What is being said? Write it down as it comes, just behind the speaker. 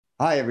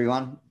Hi,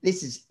 everyone.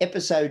 This is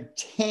episode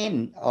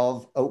 10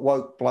 of A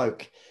Woke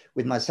Bloke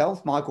with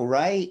myself, Michael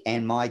Ray,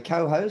 and my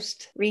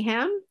co-host,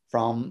 Reham,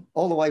 from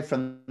all the way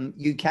from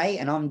UK,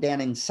 and I'm down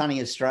in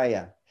sunny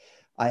Australia.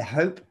 I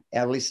hope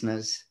our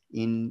listeners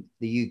in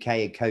the UK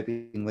are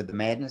coping with the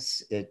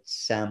madness.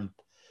 It's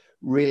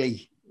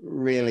really,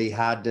 really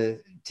hard to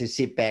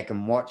sit back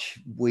and watch.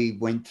 We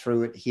went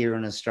through it here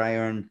in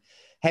Australia and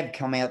have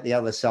come out the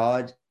other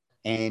side,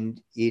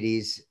 and it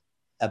is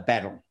a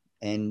battle.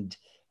 And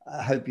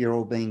I hope you're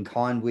all being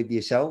kind with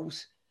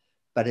yourselves,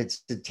 but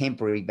it's a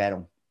temporary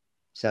battle.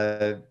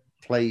 So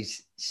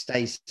please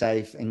stay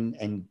safe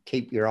and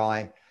keep your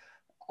eye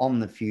on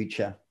the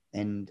future,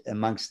 and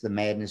amongst the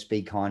madness,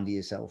 be kind to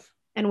yourself.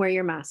 and wear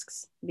your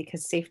masks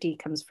because safety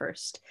comes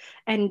first.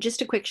 And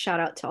just a quick shout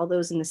out to all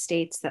those in the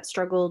States that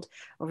struggled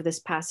over this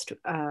past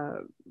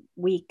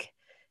week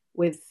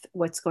with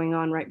what's going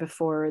on right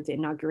before the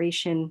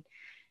inauguration.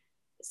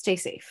 Stay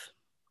safe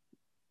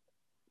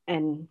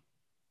and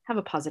have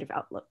a positive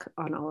outlook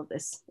on all of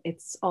this.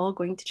 It's all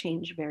going to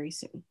change very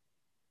soon.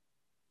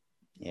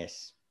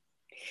 Yes.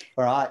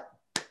 All right.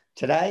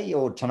 Today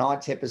or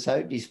tonight's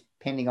episode is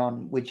depending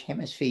on which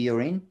hemisphere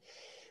you're in.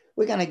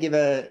 We're going to give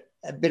a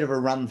bit of a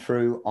run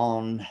through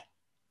on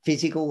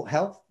physical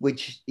health,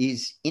 which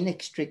is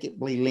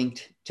inextricably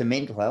linked to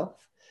mental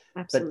health.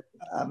 Absolutely.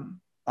 But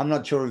I'm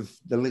not sure if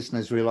the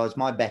listeners realise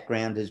my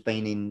background has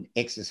been in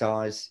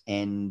exercise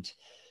and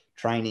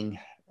training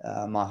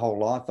my whole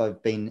life.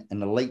 I've been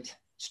an elite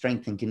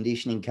strength and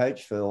conditioning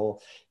coach for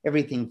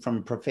everything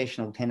from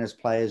professional tennis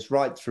players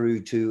right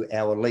through to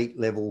our elite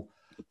level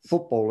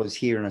footballers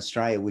here in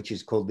Australia, which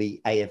is called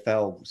the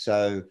AFL.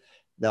 So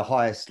the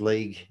highest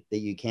league that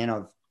you can.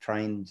 I've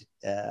trained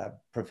a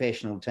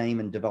professional team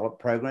and developed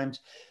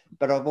programs,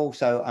 but I've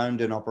also owned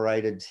and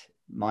operated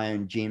my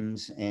own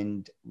gyms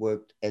and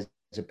worked as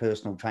a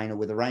personal trainer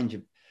with a range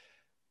of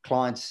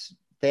clients,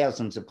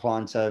 thousands of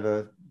clients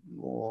over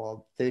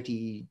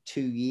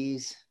 32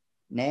 years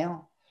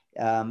now.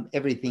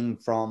 Everything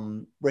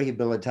from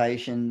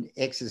rehabilitation,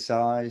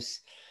 exercise,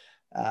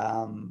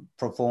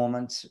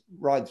 performance,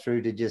 right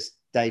through to just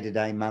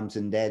day-to-day mums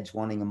and dads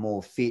wanting a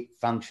more fit,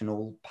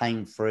 functional,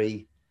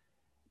 pain-free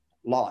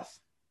life.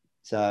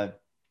 So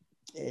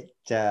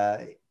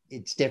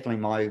it's definitely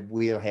my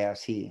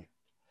wheelhouse here.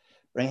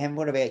 Reham,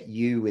 what about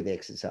you with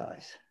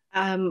exercise?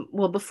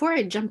 Well, before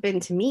I jump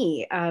into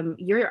me,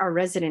 you're our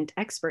resident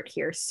expert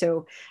here.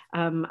 So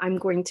I'm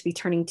going to be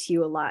turning to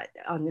you a lot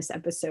on this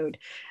episode.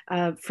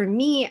 For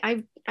me,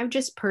 I've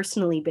just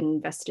personally been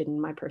invested in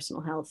my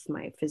personal health,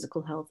 my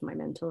physical health, my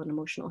mental and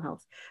emotional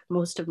health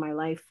most of my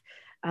life.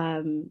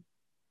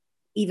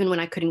 Even when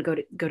I couldn't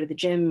go to the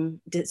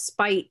gym,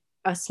 despite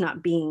us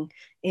not being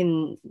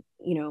in,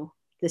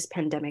 this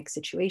pandemic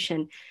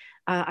situation,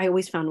 I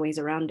always found ways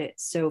around it.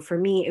 So for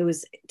me, it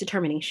was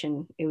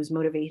determination. It was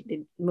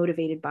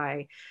motivated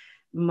by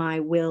my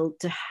will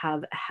to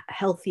have a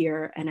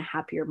healthier and a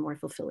happier, more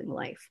fulfilling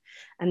life.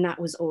 And that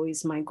was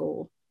always my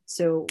goal.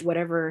 So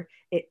whatever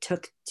it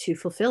took to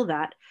fulfill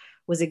that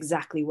was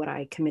exactly what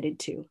I committed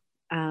to.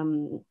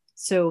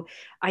 So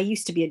I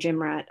used to be a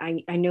gym rat.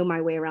 I know my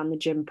way around the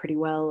gym pretty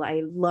well.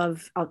 I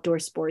love outdoor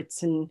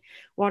sports and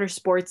water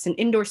sports and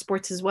indoor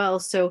sports as well.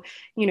 So,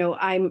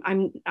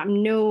 I'm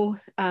no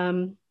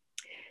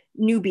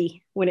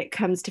newbie when it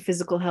comes to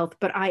physical health,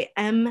 but I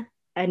am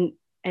an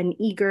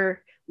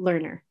eager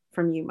learner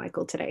from you,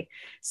 Michael, today.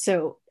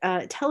 So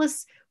tell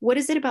us, what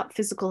is it about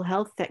physical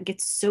health that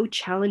gets so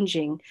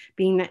challenging,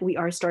 being that we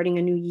are starting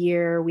a new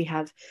year? We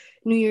have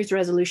New Year's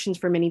resolutions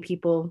for many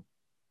people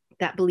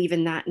that believe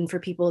in that, and for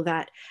people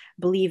that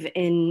believe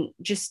in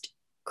just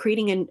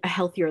creating a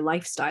healthier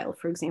lifestyle,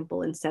 for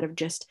example, instead of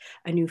just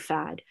a new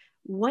fad.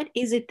 What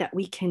is it that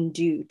we can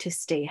do to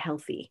stay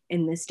healthy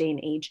in this day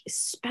and age,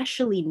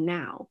 especially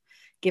now,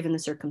 given the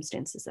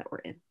circumstances that we're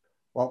in?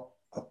 Well,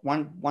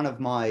 one of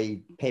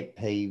my pet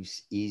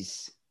peeves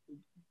is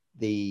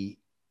the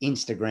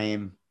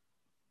Instagram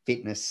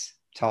fitness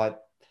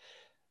type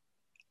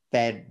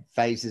bad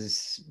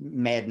phases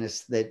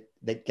madness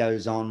that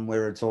goes on,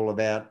 where it's all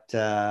about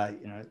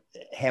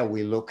how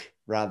we look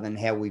rather than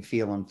how we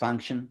feel and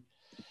function.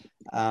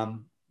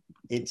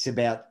 It's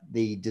about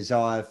the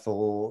desire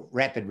for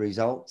rapid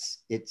results.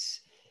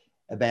 It's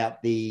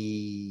about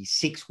the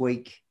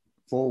 6-week,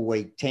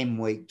 4-week,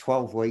 10-week,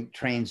 12-week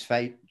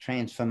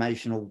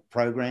transformational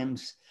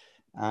programs.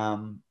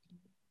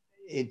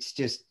 It's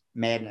just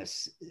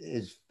madness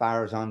as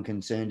far as I'm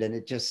concerned, and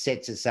it just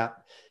sets us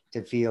up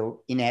to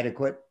feel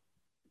inadequate,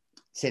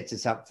 sets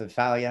us up for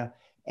failure,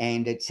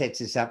 and it sets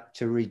us up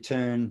to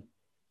return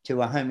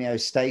to a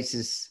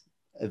homeostasis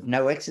of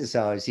no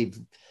exercise. If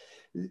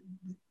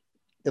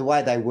the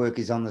way they work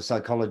is on the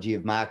psychology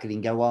of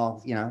marketing, go,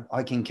 well,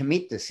 I can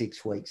commit to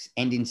 6 weeks,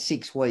 and in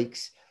 6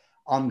 weeks,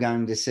 I'm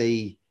going to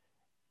see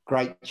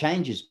great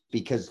changes,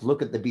 because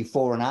look at the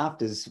before and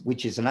afters,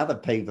 which is another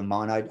peeve of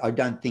mine. I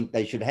don't think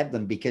they should have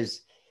them,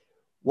 because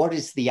what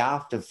is the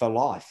after for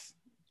life?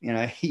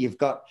 You've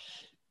got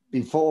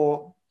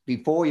before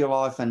your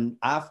life and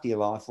after your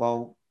life.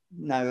 Well,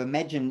 no,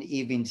 imagine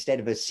if instead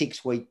of a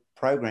 6-week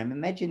program,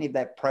 imagine if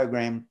that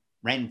program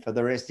ran for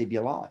the rest of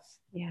your life.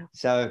 Yeah.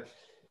 So,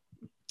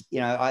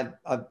 I've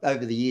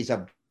over the years,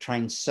 I've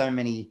trained so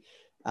many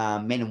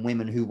men and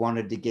women who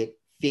wanted to get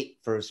fit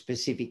for a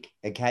specific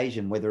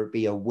occasion, whether it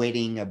be a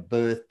wedding, a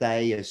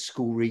birthday, a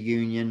school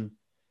reunion,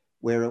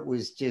 where it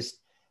was just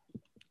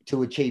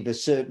to achieve a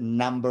certain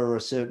number,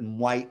 a certain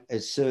weight, a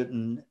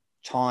certain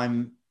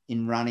time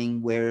in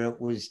running, where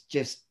it was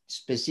just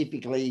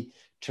specifically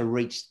to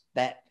reach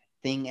that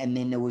thing. And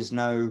then there was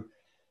no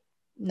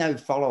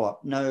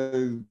follow-up,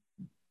 no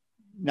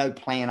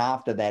plan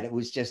after that. It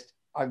was just,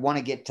 I want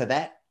to get to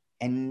that.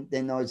 And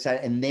then I would say,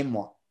 and then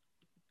what?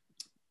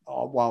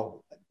 Oh,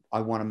 well,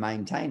 I want to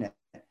maintain it.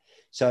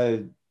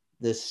 So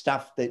the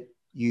stuff that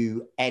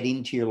you add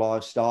into your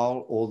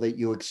lifestyle or that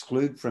you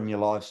exclude from your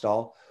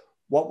lifestyle,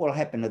 what will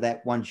happen to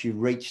that once you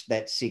reach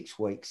that 6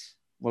 weeks?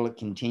 Will it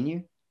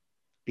continue?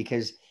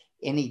 Because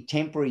any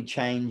temporary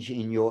change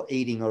in your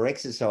eating or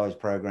exercise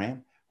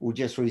program will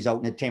just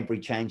result in a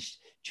temporary change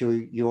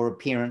to your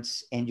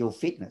appearance and your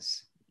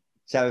fitness.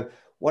 So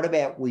what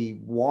about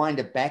we wind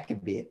it back a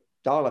bit,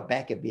 dial it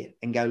back a bit,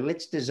 and go,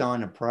 let's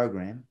design a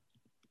program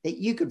that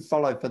you could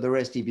follow for the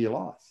rest of your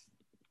life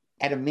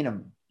at a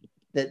minimum,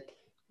 that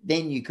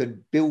then you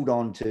could build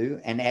onto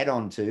and add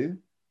on to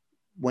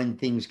when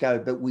things go.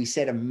 But we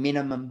set a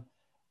minimum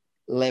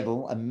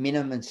level, a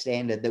minimum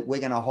standard that we're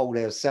going to hold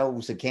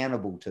ourselves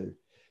accountable to.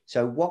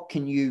 So what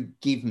can you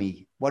give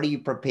me? What are you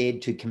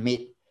prepared to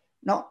commit?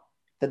 Not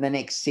for the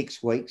next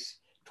 6 weeks,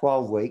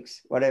 12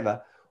 weeks,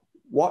 whatever.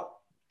 What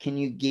can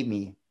you give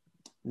me?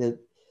 The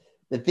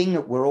thing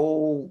that we're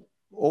all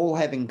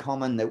have in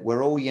common, that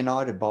we're all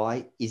united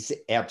by, is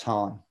our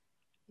time.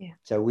 Yeah.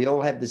 So we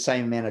all have the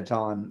same amount of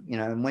time,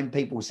 and when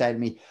people say to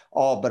me,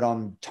 oh, but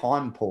I'm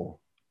time poor.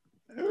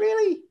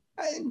 Really?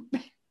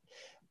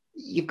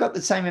 You've got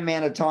the same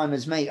amount of time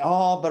as me.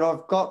 Oh, but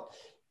I've got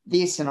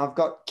this and I've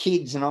got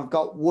kids and I've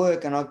got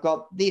work and I've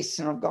got this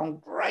and I've gone,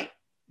 great.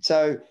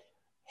 So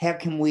how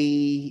can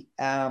we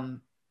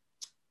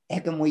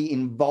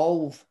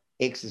involve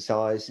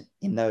exercise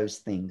in those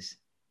things?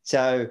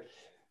 So,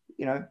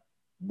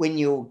 when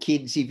your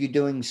kids, if you're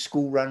doing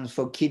school runs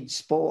for kids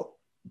sport,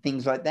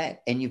 things like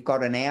that, and you've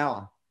got an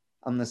hour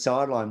on the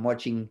sideline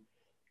watching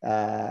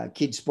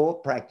kids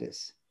sport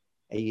practice,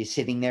 are you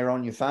sitting there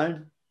on your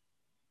phone?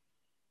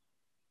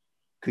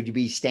 Could you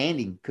be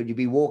standing? Could you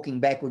be walking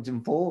backwards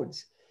and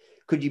forwards?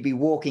 Could you be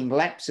walking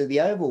laps of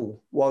the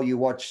oval while you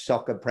watch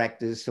soccer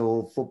practice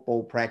or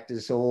football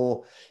practice?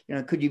 Or,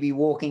 could you be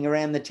walking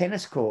around the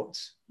tennis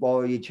courts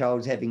while your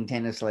child's having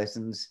tennis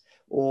lessons,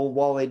 or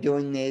while they're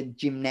doing their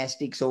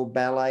gymnastics or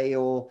ballet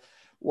or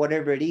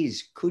whatever it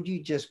is? Could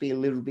you just be a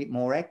little bit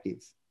more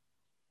active?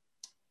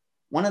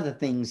 One of the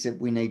things that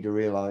we need to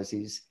realize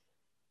is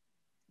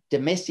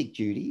domestic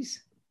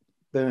duties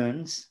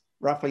burns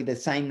roughly the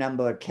same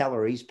number of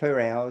calories per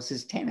hour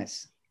as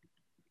tennis.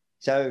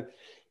 So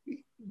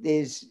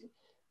there's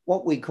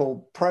what we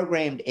call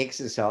programmed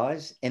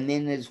exercise, and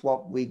then there's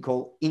what we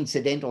call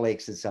incidental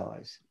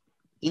exercise.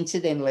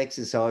 Incidental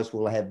exercise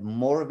will have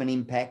more of an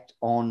impact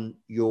on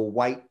your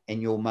weight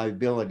and your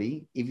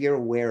mobility, if you're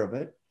aware of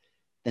it,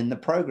 than the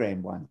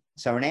programmed one.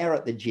 So an hour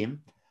at the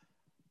gym,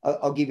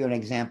 I'll give you an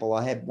example.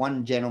 I had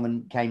one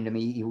gentleman came to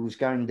me, he was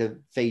going to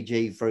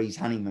Fiji for his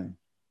honeymoon,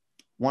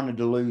 wanted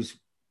to lose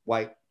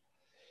weight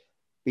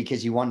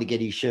because he wanted to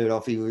get his shirt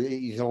off.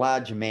 He's a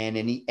larger man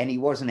and he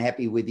wasn't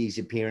happy with his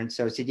appearance.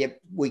 So I said, yep,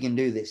 we can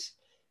do this.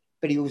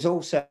 But he was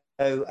also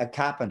a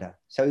carpenter.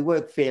 So he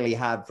worked fairly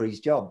hard for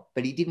his job,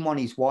 but he didn't want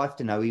his wife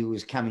to know he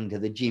was coming to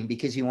the gym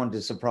because he wanted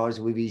to surprise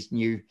her with his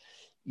new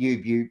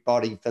U-Butte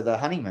body for the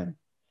honeymoon.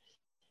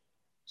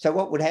 So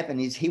what would happen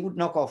is he would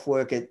knock off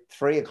work at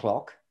 3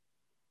 o'clock,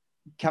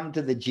 come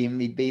to the gym,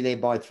 he'd be there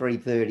by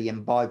 3:30,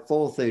 and by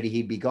 4:30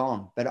 he'd be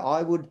gone. But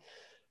I would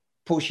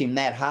push him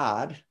that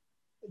hard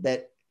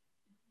that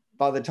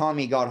by the time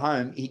he got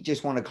home, he'd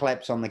just want to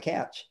collapse on the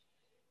couch.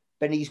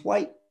 But his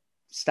weight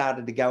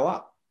started to go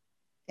up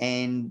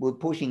and we're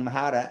pushing him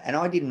harder. And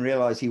I didn't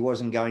realize he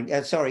wasn't going,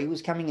 he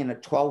was coming in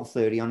at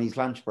 12:30 on his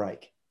lunch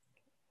break.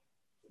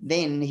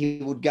 Then he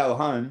would go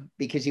home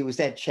because he was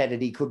that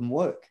shattered he couldn't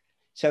work.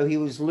 So he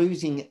was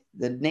losing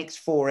the next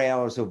 4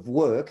 hours of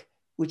work,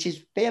 which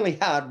is fairly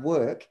hard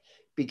work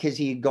because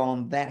he had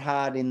gone that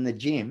hard in the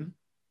gym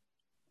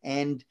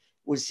and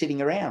was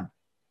sitting around.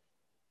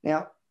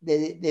 Now,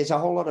 there's a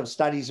whole lot of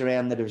studies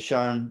around that have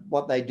shown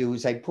what they do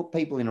is they put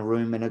people in a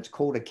room, and it's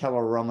called a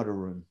calorimeter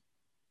room.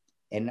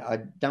 And I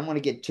don't want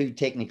to get too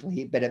technical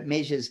here, but it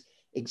measures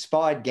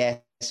expired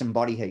gas and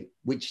body heat,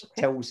 which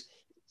tells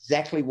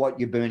exactly what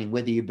you're burning,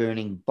 whether you're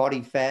burning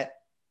body fat,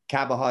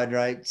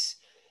 carbohydrates,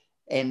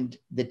 and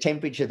the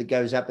temperature that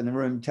goes up in the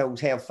room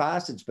tells how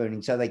fast it's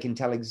burning, so they can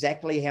tell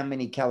exactly how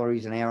many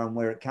calories an hour and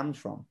where it comes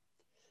from.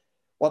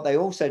 What they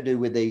also do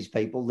with these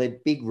people, they're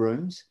big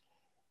rooms,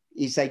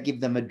 is they give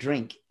them a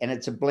drink, and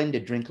it's a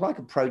blended drink like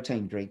a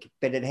protein drink,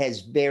 but it has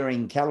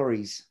varying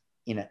calories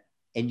in it.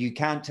 And you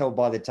can't tell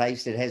by the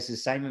taste. It has the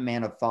same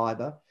amount of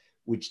fiber,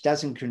 which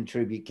doesn't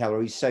contribute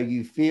calories. So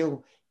you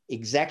feel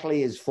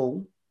exactly as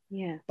full,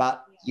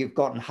 but you've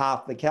gotten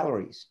half the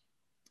calories.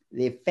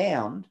 They've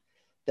found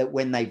that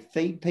when they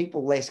feed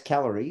people less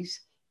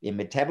calories, their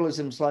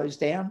metabolism slows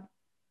down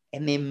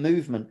and their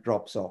movement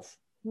drops off.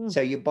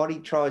 So your body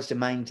tries to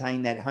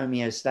maintain that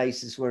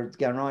homeostasis where it's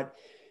going, right,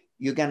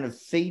 you're going to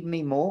feed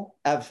me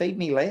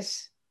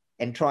less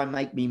and try and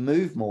make me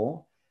move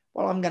more.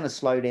 Well, I'm going to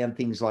slow down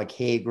things like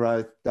hair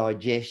growth,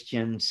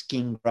 digestion,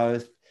 skin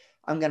growth.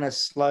 I'm going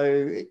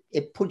to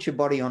it puts your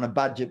body on a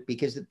budget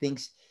because it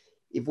thinks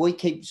if we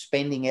keep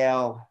spending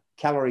our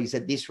calories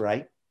at this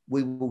rate,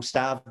 we will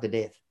starve to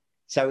death.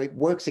 So it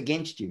works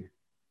against you.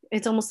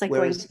 It's almost like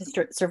going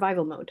into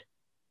survival mode.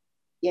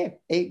 Yeah,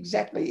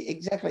 exactly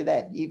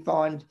that. You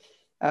find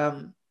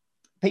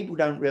people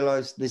don't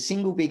realize the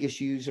single biggest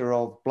user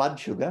of blood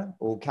sugar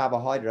or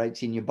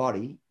carbohydrates in your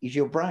body is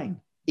your brain.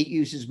 It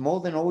uses more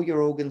than all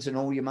your organs and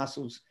all your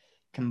muscles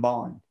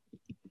combined.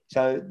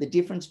 So the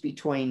difference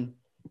between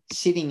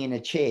sitting in a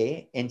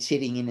chair and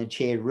sitting in a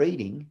chair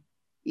reading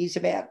is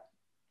about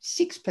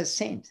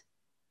 6%,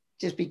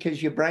 just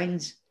because your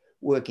brain's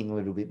working a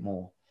little bit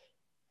more.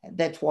 And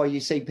that's why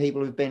you see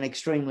people who've been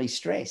extremely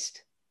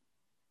stressed.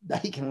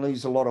 They can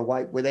lose a lot of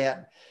weight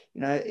without,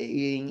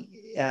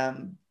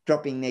 eating,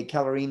 dropping their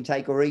calorie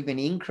intake or even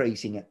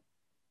increasing it.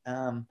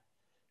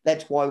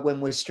 That's why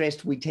when we're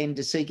stressed, we tend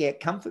to seek out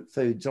comfort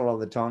foods a lot of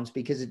the times,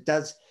 because it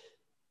does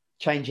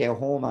change our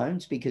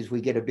hormones, because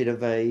we get a bit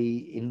of a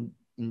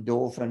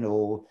endorphin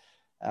or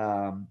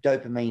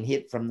dopamine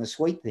hit from the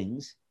sweet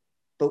things,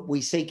 but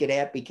we seek it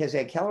out because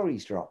our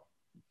calories drop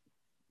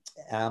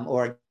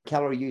or our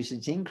calorie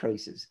usage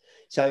increases.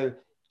 So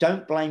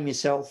don't blame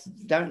yourself.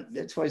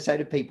 That's why I say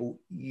to people,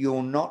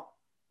 you're not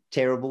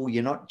terrible.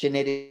 You're not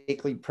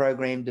genetically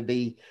programmed to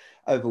be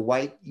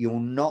overweight. You're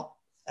not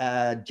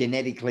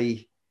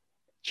genetically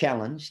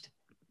challenged.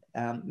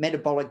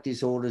 Metabolic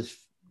disorders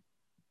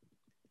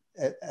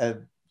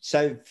are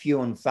so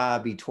few and far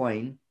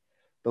between,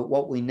 but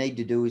what we need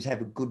to do is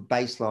have a good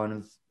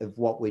baseline of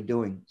what we're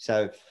doing.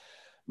 So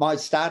my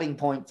starting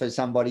point for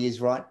somebody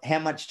is, right, how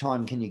much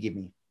time can you give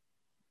me?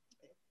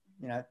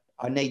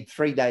 I need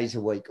 3 days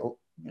a week, or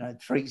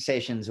 3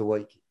 sessions a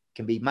week. It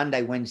can be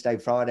Monday, Wednesday,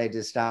 Friday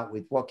to start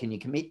with. What can you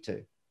commit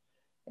to?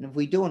 And if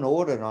we do an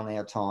audit on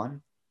our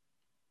time,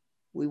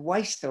 we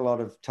waste a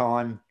lot of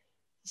time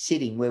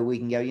sitting where we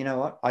can go, you know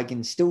what, I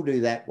can still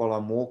do that while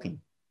I'm walking.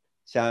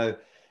 So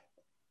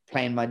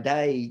plan my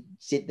day,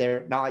 sit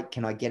there at night.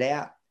 Can I get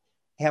out?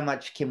 How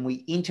much can we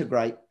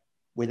integrate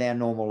with our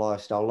normal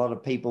lifestyle? A lot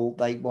of people,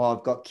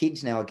 I've got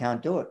kids now, I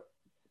can't do it.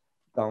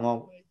 Going,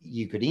 well,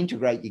 you could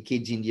integrate your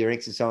kids into your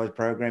exercise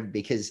program,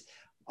 because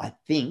I'm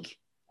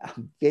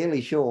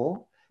fairly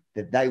sure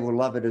that they will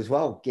love it as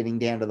well, getting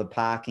down to the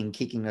park and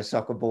kicking a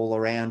soccer ball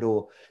around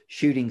or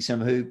shooting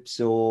some hoops,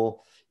 or,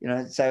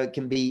 so it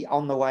can be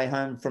on the way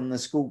home from the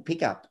school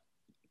pickup.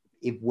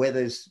 If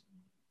weather's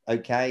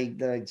okay,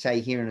 they'd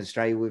say here in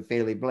Australia, we're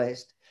fairly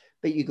blessed,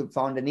 but you could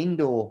find an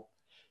indoor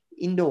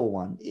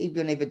one,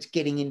 even if it's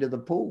getting into the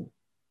pool,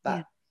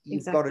 but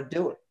you've got to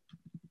do it.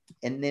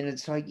 And then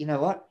it's like, you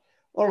know what?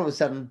 All of a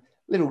sudden,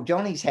 little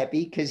Johnny's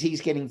happy because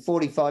he's getting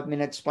 45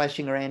 minutes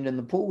splashing around in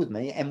the pool with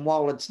me. And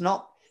while it's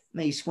not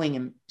me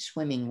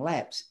swimming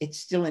laps, it's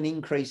still an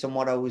increase on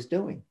what I was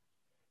doing.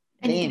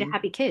 And you get a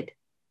happy kid.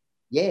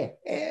 Yeah.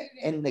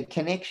 And the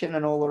connection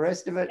and all the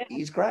rest of it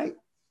is great.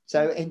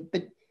 So,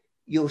 but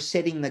you're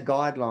setting the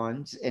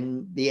guidelines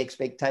and the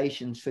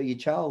expectations for your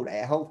child,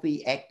 a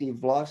healthy,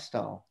 active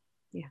lifestyle.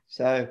 Yeah.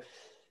 So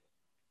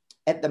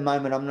at the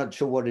moment, I'm not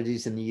sure what it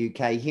is in the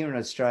UK. Here in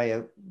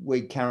Australia,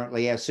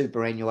 our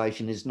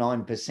superannuation is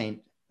 9%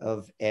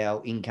 of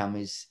our income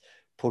is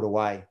put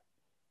away.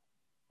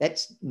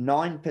 That's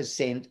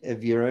 9%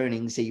 of your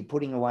earnings that you're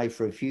putting away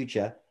for a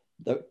future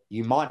that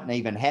you mightn't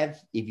even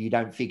have if you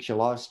don't fix your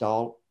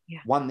lifestyle,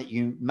 one that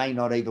you may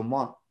not even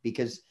want,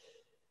 because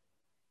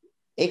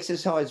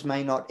exercise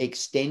may not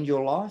extend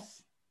your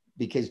life,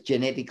 because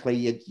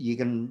genetically you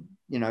can,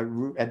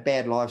 a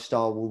bad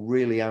lifestyle will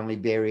really only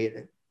bury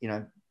it,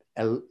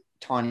 a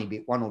tiny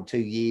bit, 1 or 2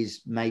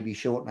 years, maybe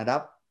shorten it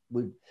up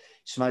with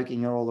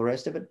smoking or all the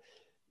rest of it.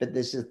 But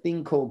there's a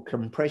thing called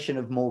compression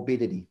of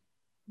morbidity.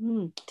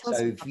 So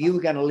if you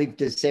were going to live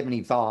to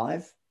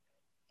 75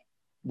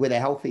 with a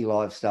healthy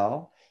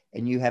lifestyle,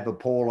 and you have a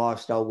poor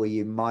lifestyle where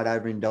you might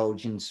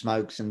overindulge in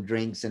smokes and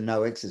drinks and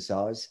no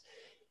exercise,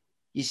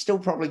 you're still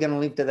probably going to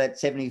live to that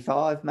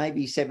 75,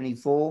 maybe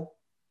 74,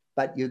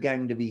 but you're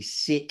going to be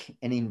sick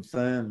and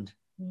infirmed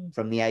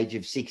from the age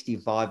of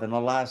 65, and the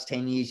last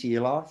 10 years of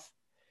your life,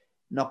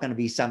 not going to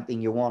be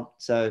something you want.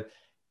 So,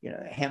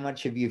 how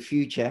much of your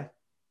future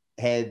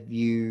have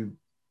you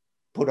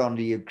put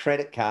onto your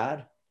credit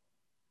card,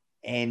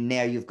 and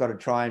now you've got to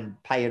try and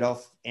pay it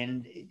off,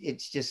 and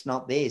it's just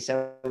not there.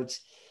 So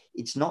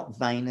it's not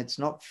vain, it's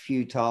not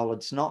futile,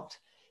 it's not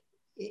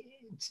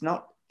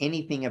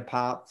anything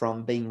apart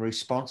from being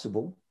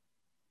responsible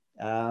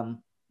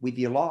with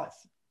your life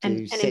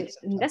to set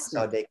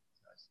investment.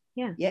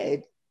 Yeah.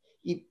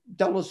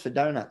 Dollars for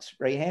donuts,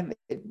 Reham.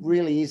 It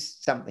really is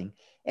something.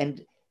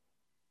 And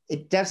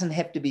it doesn't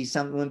have to be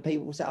something when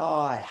people say,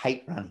 oh, I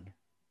hate running.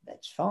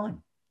 That's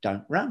fine.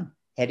 Don't run.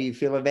 How do you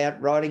feel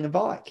about riding a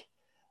bike?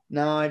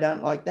 No, I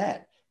don't like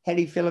that. How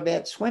do you feel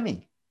about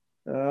swimming?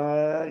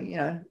 How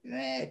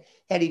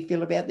do you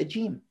feel about the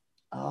gym?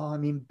 Oh,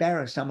 I'm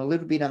embarrassed. I'm a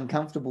little bit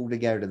uncomfortable to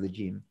go to the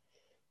gym.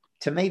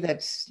 To me,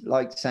 that's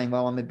like saying,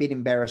 well, I'm a bit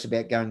embarrassed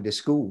about going to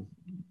school.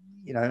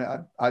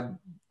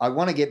 I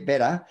want to get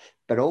better,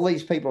 but all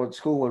these people at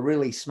school are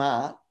really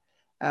smart.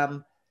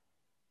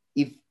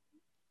 If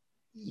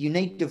you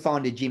need to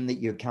find a gym that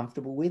you're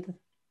comfortable with,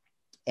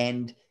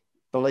 and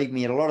believe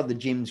me, at a lot of the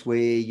gyms where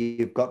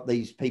you've got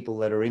these people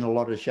that are in a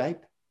lot of shape,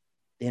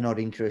 they're not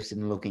interested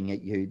in looking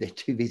at you. They're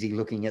too busy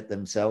looking at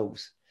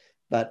themselves.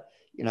 But,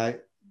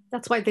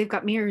 that's why they've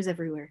got mirrors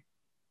everywhere.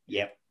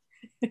 Yep.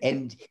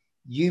 And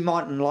you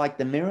mightn't like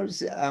the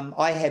mirrors.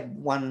 I had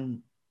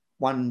one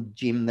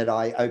gym that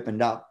I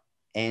opened up,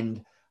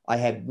 and I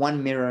had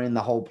one mirror in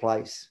the whole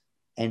place.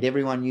 And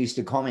everyone used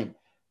to comment,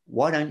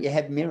 why don't you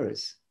have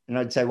mirrors? And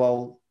I'd say,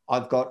 well,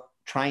 I've got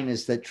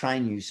trainers that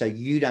train you, so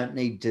you don't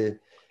need to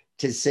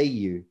see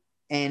you.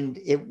 And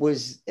it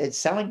was a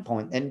selling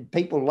point, and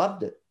people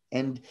loved it.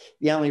 And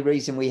the only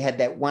reason we had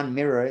that one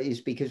mirror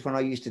is because when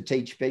I used to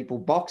teach people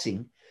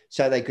boxing,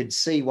 so they could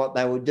see what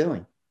they were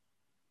doing.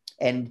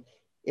 And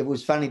it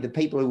was funny, the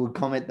people who would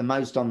comment the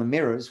most on the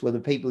mirrors were the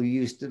people who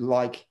used to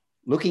like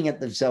looking at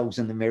themselves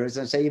in the mirrors.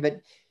 I say, yeah,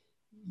 but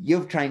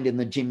you've trained in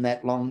the gym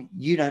that long,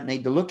 you don't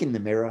need to look in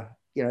the mirror.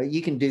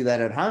 You can do that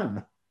at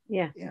home.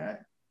 Yeah.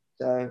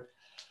 So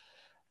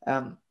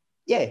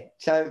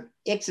so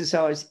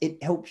exercise,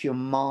 it helps your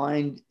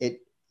mind.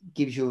 It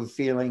gives you a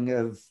feeling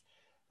of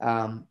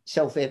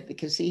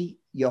self-efficacy.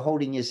 You're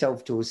holding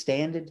yourself to a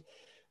standard.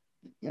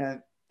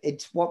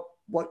 It's what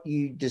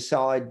you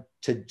decide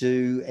to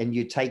do, and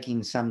you're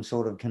taking some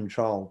sort of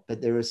control.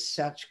 But there are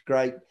such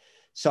great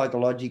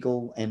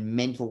psychological and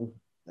mental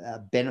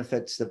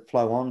benefits that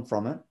flow on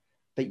from it.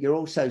 But you're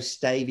also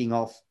staving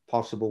off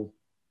possible,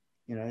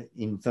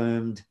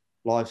 infirmed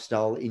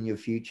lifestyle in your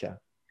future.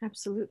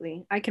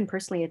 Absolutely. I can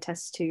personally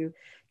attest to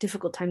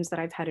difficult times that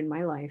I've had in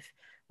my life.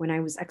 When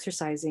I was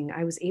exercising,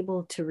 I was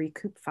able to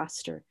recoup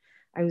faster.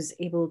 I was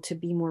able to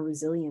be more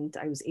resilient.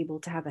 I was able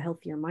to have a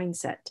healthier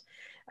mindset.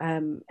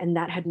 And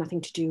that had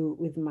nothing to do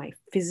with my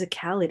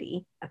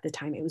physicality at the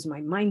time. It was my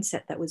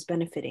mindset that was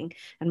benefiting,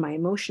 and my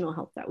emotional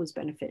health that was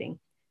benefiting,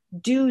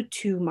 due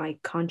to my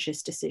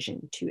conscious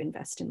decision to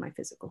invest in my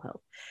physical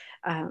health.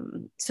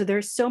 So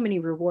there's so many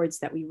rewards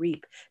that we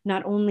reap.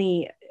 Not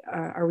only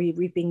are we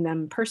reaping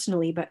them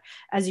personally, but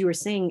as you were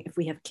saying, if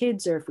we have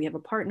kids, or if we have a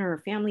partner or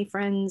family,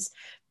 friends,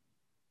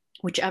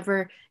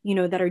 whichever,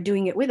 that are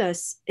doing it with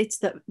us, it's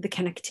the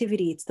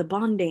connectivity, it's the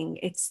bonding,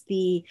 it's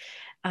the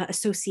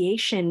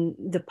association,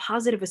 the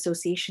positive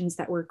associations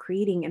that we're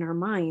creating in our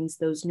minds,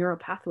 those neural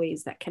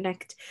pathways that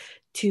connect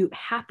to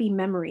happy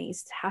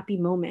memories, happy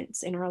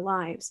moments in our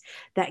lives,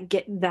 that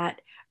get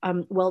that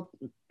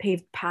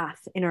well-paved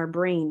path in our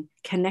brain,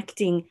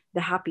 connecting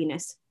the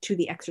happiness to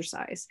the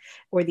exercise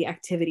or the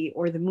activity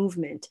or the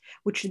movement,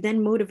 which then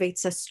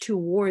motivates us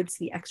towards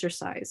the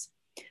exercise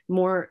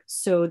more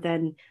so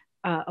than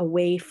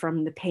away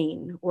from the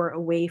pain, or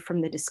away from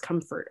the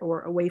discomfort,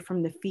 or away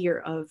from the fear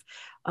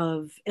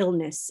of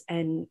illness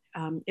and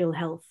ill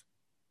health.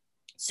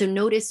 So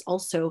notice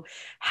also,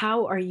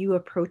 how are you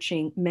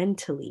approaching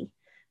mentally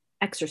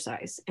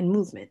exercise and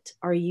movement?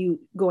 Are you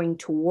going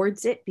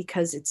towards it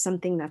because it's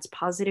something that's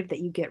positive that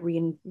you get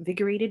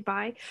reinvigorated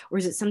by, or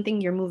is it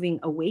something you're moving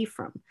away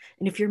from?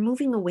 And if you're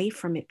moving away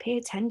from it, pay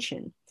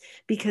attention,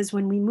 because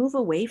when we move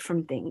away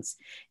from things,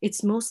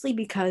 it's mostly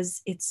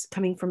because it's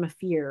coming from a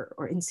fear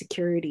or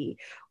insecurity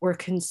or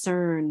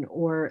concern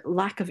or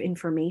lack of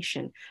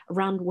information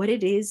around what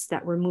it is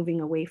that we're moving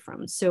away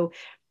from. So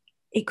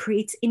it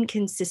creates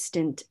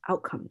inconsistent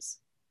outcomes,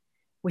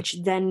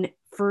 which then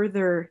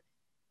further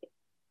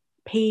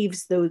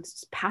paves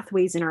those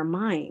pathways in our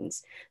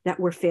minds that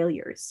we're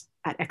failures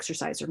at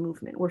exercise or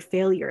movement, we're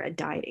failure at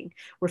dieting,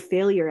 we're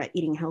failure at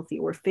eating healthy,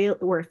 we're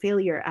a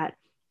failure at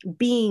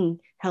being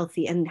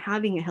healthy and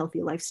having a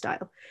healthy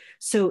lifestyle.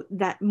 So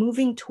that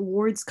moving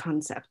towards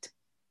concept,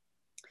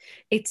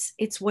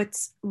 it's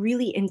what's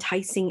really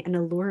enticing and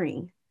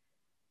alluring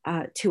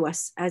to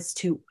us as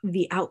to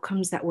the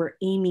outcomes that we're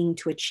aiming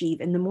to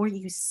achieve. And the more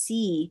you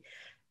see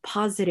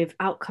positive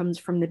outcomes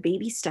from the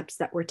baby steps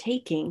that we're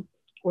taking,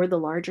 or the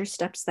larger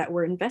steps that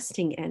we're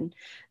investing in,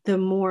 the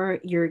more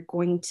you're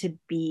going to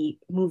be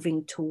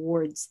moving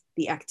towards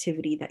the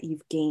activity that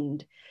you've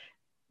gained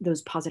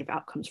those positive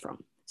outcomes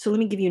from. So let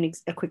me give you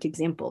a quick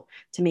example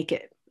to make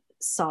it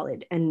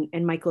solid. And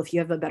Michael, if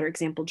you have a better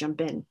example, jump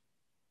in.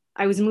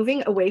 I was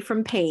moving away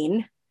from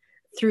pain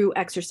through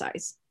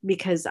exercise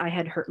because I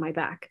had hurt my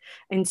back.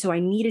 And so I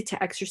needed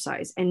to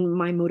exercise. And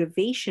my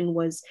motivation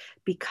was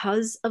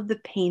because of the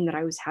pain that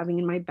I was having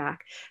in my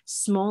back.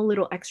 Small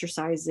little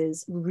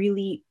exercises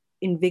really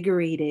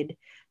invigorated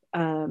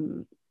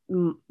the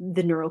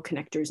neural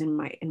connectors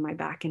in my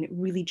back. And it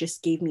really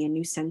just gave me a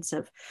new sense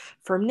of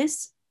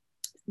firmness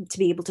to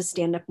be able to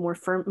stand up more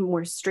firm,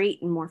 more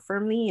straight and more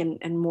firmly,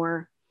 and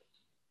more,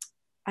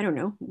 I don't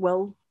know,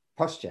 well,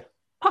 posture.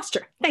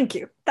 Posture. Thank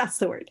you. That's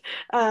the word.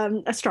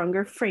 A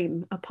stronger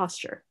frame, a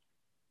posture.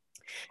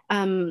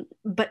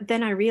 But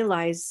then I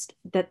realized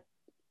that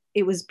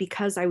it was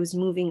because I was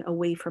moving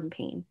away from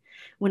pain.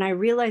 When I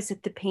realized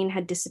that the pain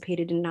had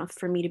dissipated enough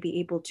for me to be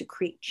able to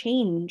create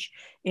change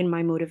in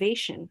my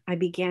motivation, I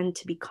began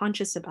to be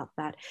conscious about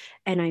that,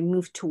 and I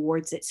moved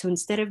towards it. So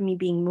instead of me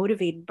being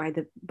motivated by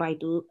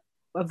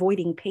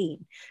avoiding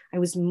pain, I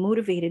was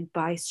motivated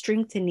by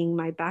strengthening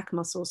my back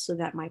muscles so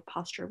that my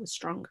posture was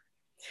stronger,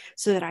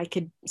 so that I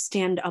could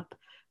stand up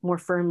more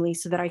firmly,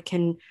 so that I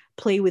can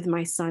play with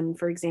my son,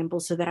 for example,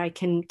 so that I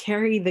can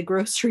carry the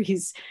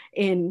groceries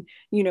in,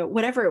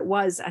 whatever it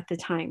was at the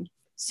time.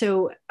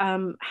 So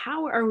how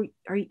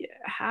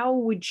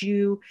would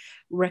you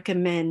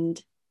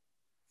recommend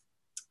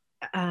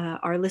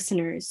our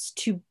listeners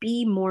to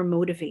be more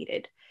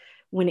motivated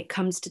when it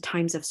comes to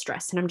times of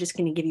stress? And I'm just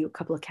going to give you a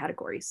couple of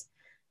categories.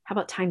 How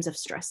about times of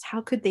stress?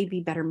 How could they be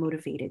better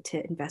motivated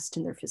to invest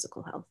in their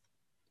physical health?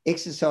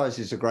 Exercise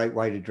is a great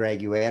way to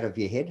drag you out of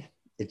your head.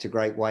 It's a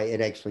great way.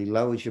 It actually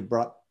lowers your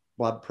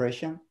blood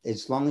pressure,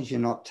 as long as you're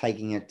not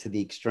taking it to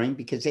the extreme,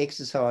 because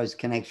exercise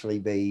can actually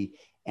be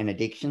an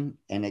addiction,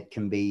 and it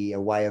can be a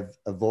way of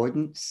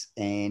avoidance,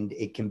 and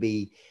it can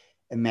be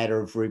a matter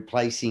of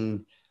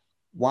replacing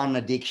one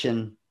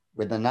addiction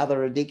with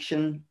another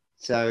addiction.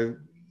 So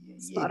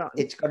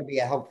it's got to be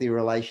a healthy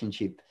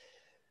relationship.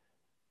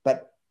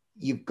 But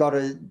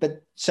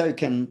so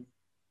can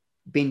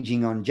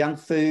binging on junk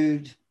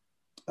food,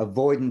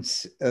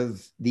 avoidance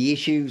of the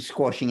issue,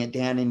 squashing it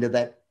down into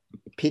that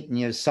pit in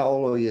your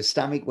soul or your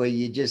stomach where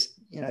you just,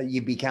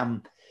 you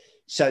become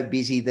so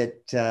busy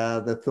that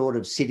the thought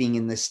of sitting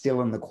in the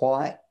still and the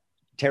quiet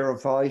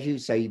terrifies you.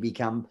 So you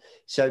become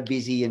so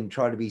busy and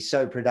try to be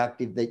so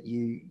productive that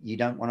you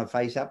don't want to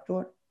face up to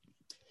it.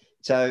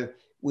 So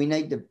we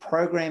need to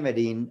program it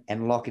in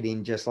and lock it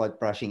in, just like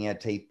brushing our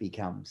teeth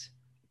becomes.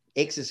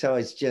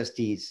 Exercise just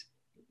is.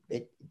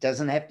 It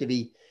doesn't have to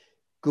be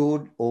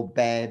good or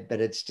bad, but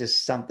it's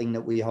just something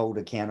that we hold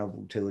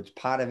accountable to. It's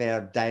part of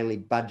our daily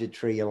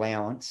budgetary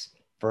allowance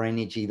for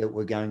energy that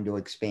we're going to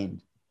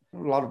expend. A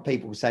lot of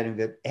people say to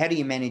me, how do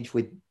you manage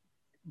with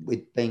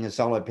being a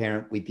solo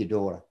parent with your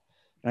daughter?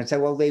 And I'd say,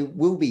 well, there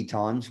will be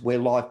times where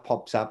life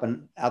pops up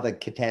and other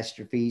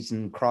catastrophes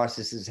and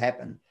crises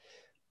happen.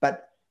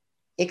 But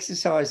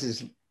exercise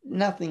is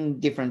nothing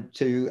different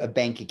to a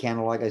bank account,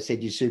 or like I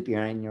said, your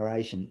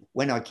superannuation.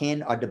 When I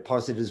can, I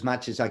deposit as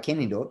much as I can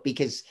into it,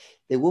 because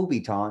there will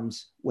be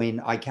times when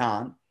I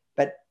can't,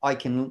 but I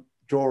can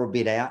draw a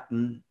bit out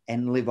and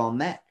live on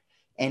that.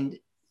 And,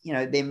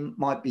 there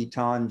might be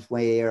times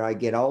where I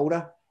get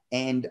older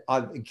and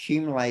I've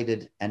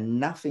accumulated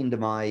enough into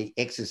my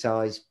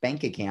exercise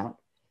bank account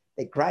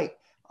that, great,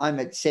 I'm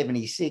at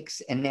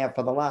 76, and now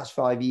for the last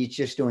 5 years,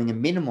 just doing a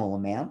minimal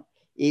amount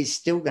is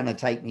still going to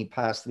take me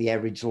past the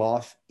average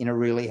life in a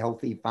really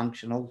healthy,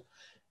 functional,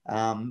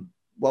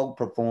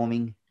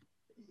 well-performing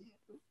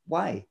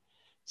way.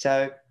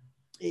 So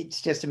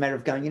it's just a matter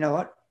of going, you know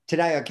what,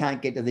 today I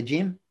can't get to the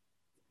gym.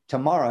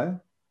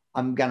 Tomorrow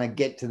I'm going to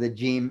get to the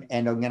gym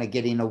and I'm going to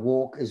get in a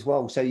walk as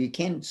well. So you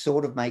can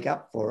sort of make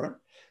up for it,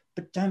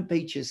 but don't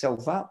beat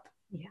yourself up.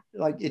 Yeah.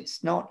 Like,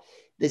 it's not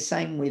the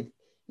same with,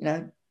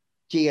 I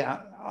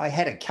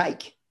had a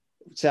cake.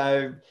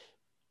 So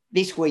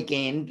this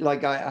weekend,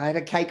 like I had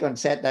a cake on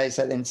Saturday.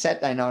 So then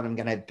Saturday night, I'm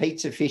going to have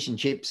pizza, fish and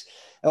chips,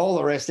 all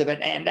the rest of it.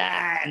 And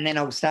then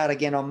I'll start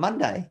again on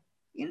Monday.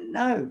 You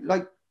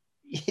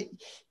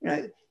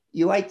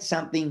ate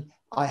something.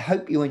 I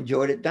hope you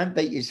enjoyed it. Don't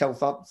beat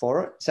yourself up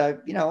for it. So,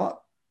 you know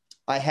what?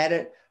 I had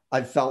it.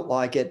 I felt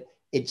like it.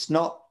 It's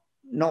not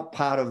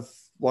part of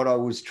what I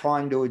was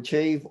trying to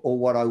achieve or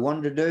what I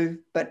wanted to do.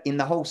 But in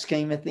the whole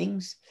scheme of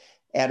things,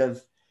 out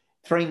of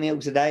 3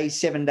 meals a day,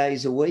 7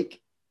 days a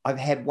week, I've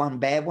had one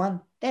bad one.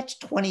 That's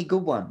 20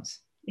 good ones.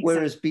 Exactly.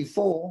 Whereas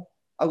before,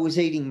 I was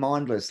eating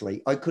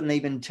mindlessly. I couldn't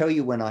even tell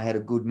you when I had a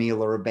good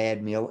meal or a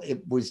bad meal.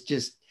 It was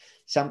just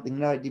something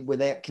that I did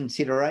without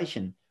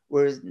consideration.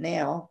 Whereas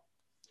now,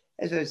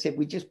 as I said,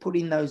 we just put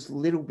in those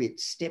little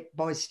bits, step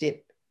by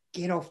step.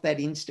 Get off that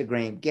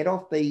Instagram. Get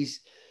off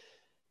these.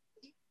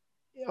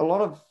 A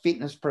lot of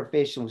fitness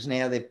professionals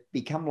now, they've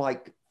become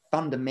like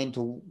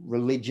fundamental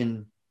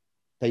religion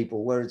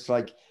people, where it's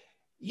like,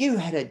 you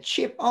had a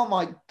chip. Oh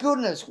my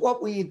goodness,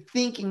 what were you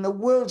thinking? The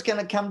world's going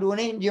to come to an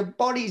end. Your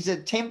body's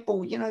a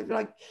temple.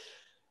 Like,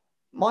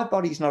 my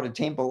body's not a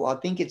temple. I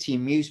think it's the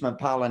amusement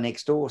parlor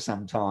next door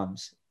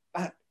sometimes.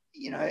 But,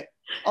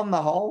 on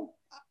the whole,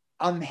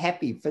 I'm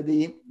happy for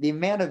the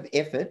amount of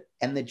effort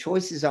and the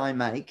choices I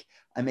make.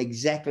 I'm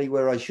exactly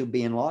where I should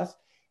be in life.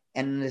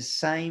 And the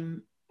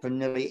same for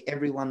nearly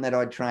everyone that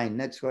I train.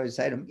 That's why I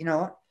say to them, you know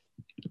what?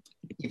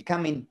 You've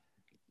come in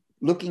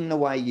looking the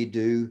way you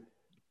do,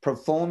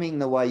 performing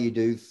the way you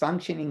do,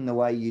 functioning the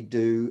way you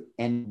do,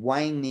 and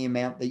weighing the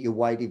amount that you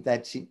weigh, if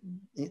that's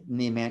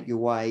the amount you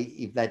weigh,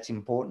 if that's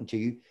important to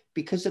you,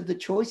 because of the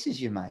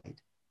choices you made.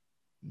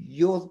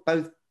 You're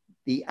both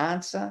the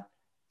answer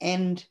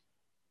and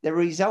the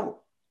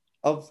result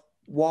of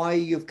why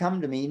you've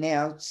come to me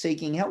now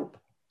seeking help.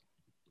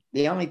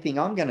 The only thing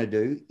I'm going to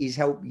do is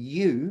help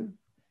you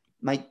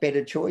make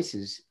better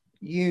choices.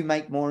 You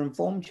make more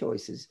informed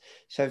choices.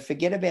 So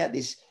forget about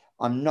this.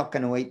 I'm not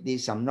going to eat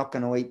this. I'm not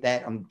going to eat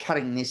that. I'm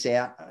cutting this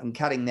out. I'm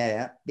cutting that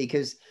out,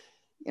 because,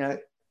 you know,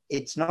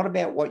 it's not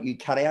about what you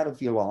cut out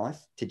of your life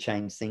to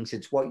change things.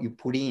 It's what you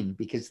put in,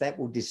 because that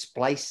will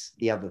displace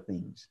the other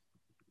things.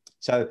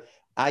 So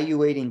are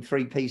you eating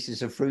 3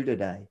 pieces of fruit a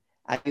day?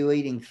 Are you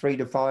eating 3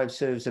 to 5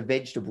 serves of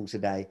vegetables a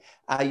day?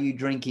 Are you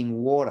drinking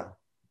water?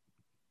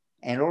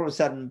 And all of a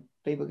sudden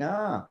people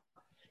go,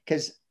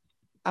 because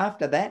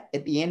after that,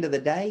 at the end of the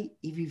day,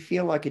 if you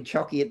feel like a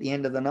chocky at the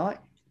end of the night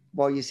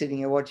while you're sitting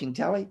here watching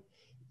telly,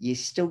 you're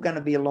still going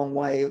to be a long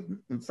way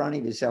in front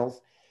of yourself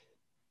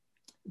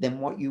than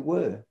what you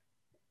were.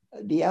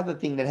 The other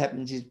thing that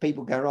happens is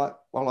people go, right,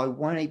 well, I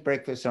won't eat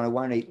breakfast and I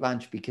won't eat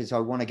lunch because I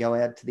want to go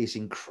out to this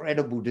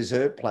incredible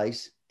dessert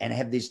place and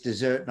have this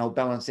dessert and I'll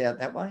balance out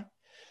that way.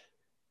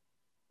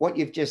 What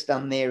you've just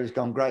done there has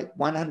gone great.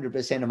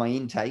 100% of my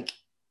intake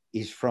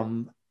is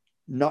from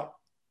not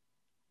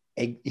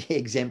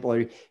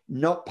exemplary,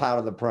 not part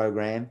of the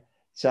program.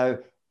 So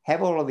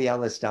have all of the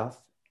other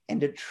stuff,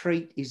 and a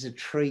treat is a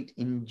treat.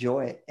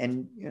 Enjoy it.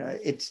 And, you know,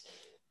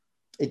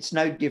 it's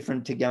no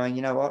different to going,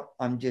 you know what,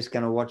 I'm just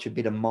going to watch a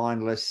bit of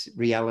mindless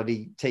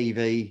reality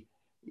TV.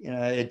 You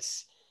know,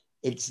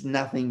 it's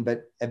nothing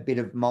but a bit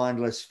of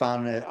mindless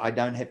fun. I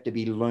don't have to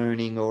be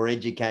learning or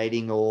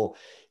educating or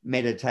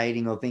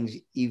meditating or things.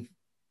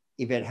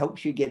 If it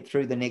helps you get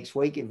through the next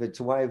week, if it's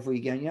a way of where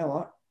you go, you know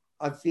what,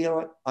 I feel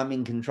like I'm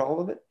in control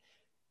of it.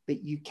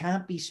 But you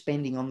can't be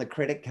spending on the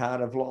credit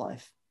card of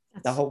life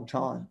the whole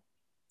time.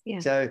 Yeah.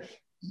 So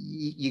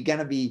you're going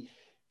to be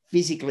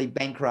physically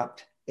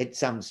bankrupt at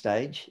some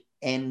stage,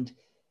 and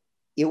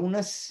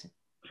illness,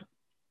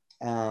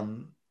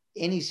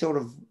 any sort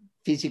of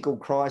physical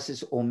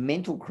crisis or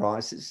mental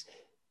crisis,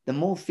 the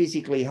more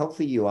physically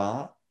healthy you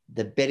are,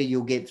 the better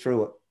you'll get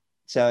through it.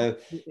 So,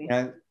 you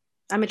know,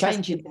 I'm a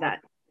testament to that.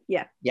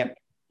 Yeah. Yep.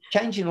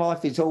 Change in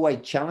life is always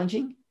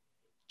challenging.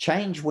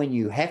 Change when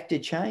you have to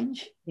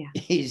change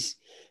is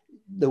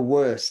the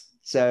worst.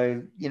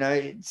 So, you know,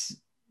 it's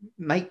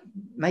make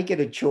it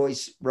a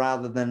choice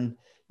rather than,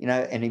 you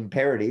know, an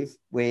imperative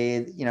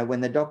where, you know,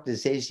 when the doctor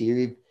says to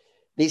you,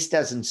 this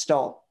doesn't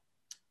stop,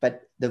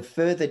 but the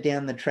further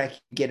down the track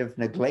you get of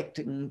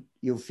neglecting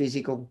your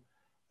physical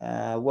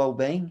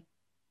well-being,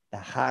 the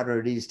harder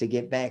it is to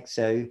get back.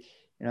 So, you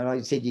know, like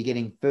I said, you're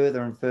getting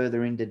further and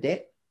further into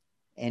debt,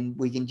 and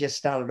we can just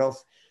start it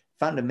off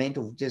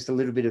fundamental, just a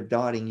little bit of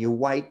dieting. Your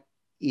weight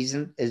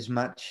isn't as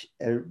much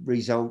a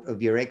result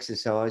of your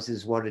exercise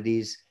as what it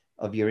is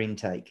of your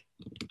intake.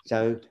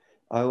 So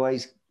I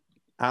always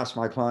ask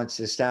my clients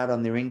to start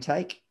on their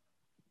intake,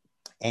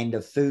 and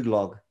a food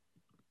log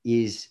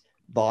is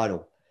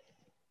vital.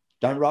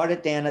 Don't write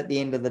it down at the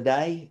end of the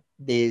day.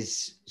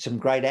 There's some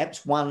great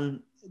apps.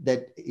 One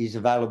that is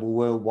available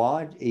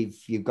worldwide.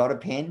 If you've got a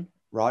pen,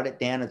 write it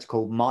down. It's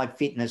called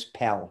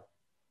MyFitnessPal,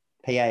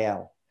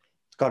 P-A-L.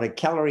 It's got a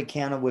calorie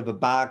counter with a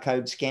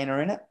barcode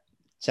scanner in it,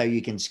 so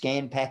you can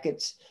scan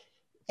packets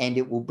and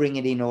it will bring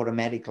it in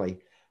automatically.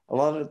 A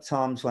lot of the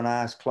times when I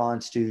ask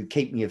clients to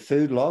keep me a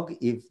food log,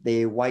 if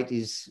their weight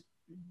is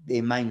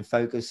their main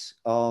focus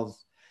of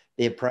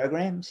their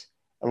programs,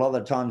 a lot of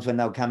the times when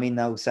they'll come in,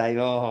 they'll say,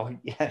 oh,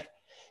 yeah,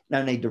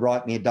 no need to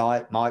write me a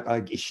diet, Mike.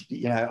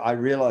 I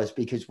realize,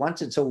 because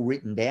once it's all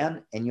written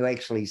down and you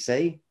actually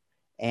see,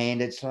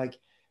 and it's like,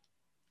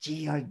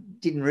 gee, I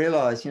didn't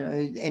realize, you know,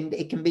 and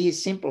it can be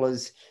as simple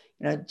as,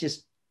 you know,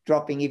 just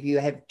dropping, if you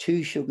have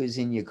 2 sugars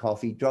in your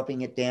coffee,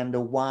 dropping it down to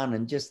 1,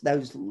 and just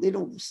those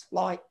little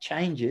slight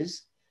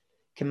changes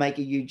can make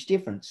a huge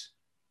difference.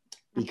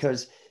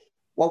 Because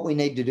what we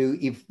need to do,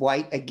 if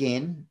weight,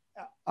 again,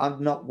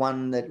 I'm not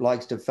one that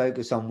likes to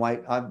focus on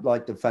weight. I'd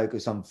like to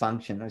focus on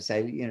function. I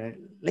say, you know,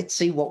 let's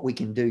see what we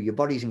can do. Your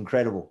body's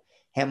incredible.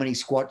 How many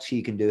squats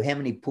you can do, how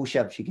many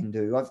push-ups you can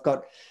do. I've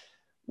got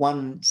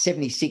one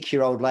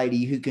 76-year-old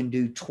lady who can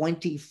do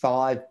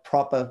 25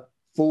 proper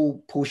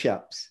full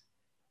push-ups.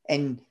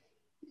 And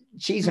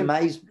she's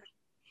amazed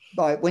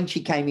by, when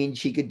she came in,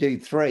 she could do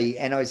 3.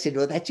 And I said,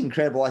 well, that's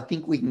incredible. I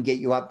think we can get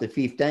you up to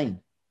 15.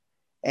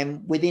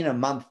 And within a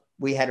month,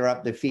 we had her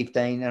up to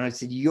 15. And I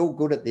said, you're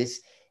good at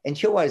this. And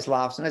she always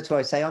laughs. And that's why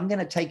I say, I'm going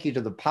to take you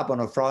to the pub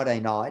on a Friday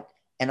night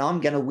and I'm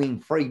going to win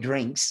free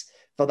drinks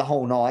for the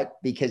whole night,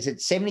 because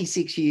at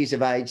 76 years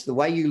of age, the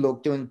way you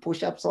look doing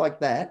push-ups like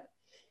that,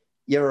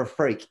 you're a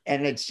freak.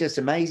 And it's just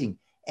amazing.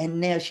 And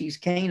now she's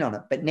keen on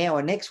it. But now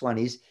her next one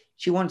is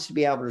she wants to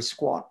be able to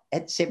squat.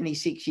 At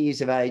 76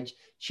 years of age,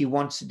 she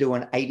wants to do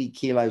an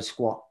 80-kilo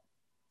squat.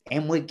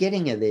 And we're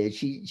getting her there.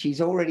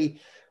 She's already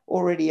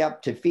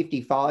up to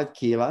 55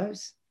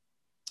 kilos.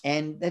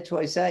 And that's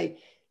why I say,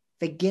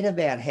 forget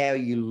about how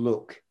you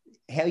look.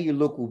 How you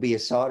look will be a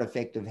side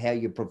effect of how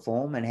you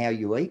perform and how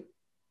you eat.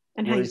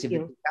 And whereas how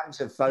you if it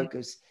becomes a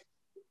focus,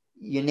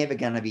 you're never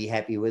going to be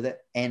happy with it.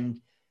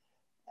 And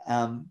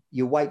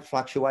your weight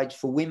fluctuates.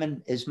 For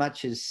women, as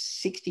much as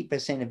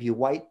 60% of your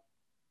weight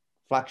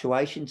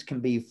fluctuations can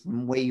be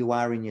from where you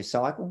are in your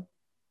cycle.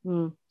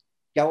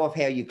 Go off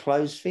how your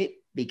clothes fit,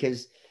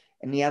 because,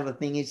 and the other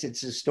thing is,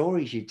 it's the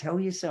stories you tell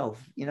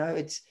yourself. You know,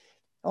 it's,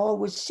 oh, I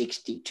was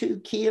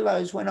 62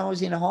 kilos when I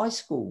was in high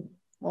school.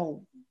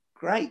 Well,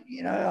 great.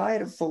 You know, I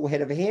had a full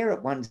head of hair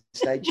at one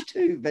stage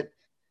too, but,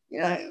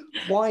 you know,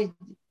 why?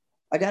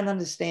 I don't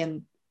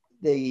understand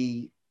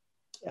the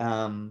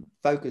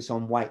focus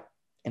on weight.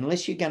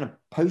 Unless you're going to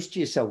post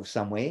yourself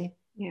somewhere,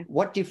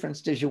 what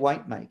difference does your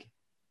weight make?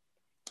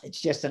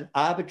 It's just an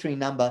arbitrary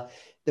number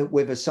that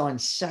we've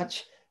assigned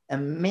such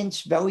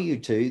immense value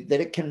to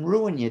that it can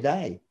ruin your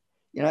day.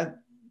 You know,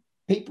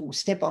 people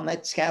step on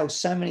that scale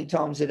so many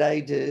times a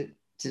day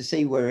to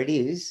see where it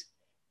is,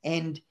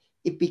 and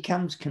it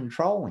becomes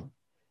controlling.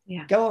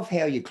 Yeah. Go off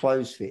how your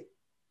clothes fit,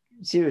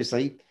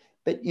 seriously.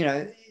 But, you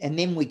know, and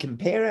then we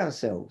compare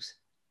ourselves.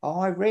 Oh,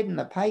 I read in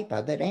the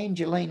paper that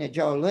Angelina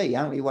Jolie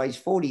only weighs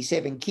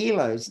 47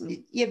 kilos.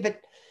 Yeah,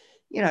 but,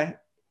 you know,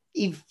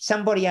 if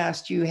somebody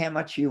asked you how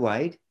much you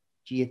weighed,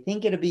 do you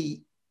think it'd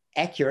be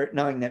accurate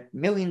knowing that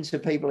millions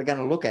of people are going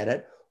to look at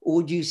it? Or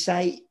would you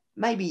say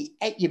maybe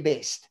at your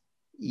best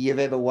you've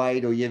ever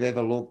weighed or you've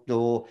ever looked,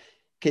 or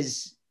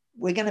because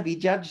we're going to be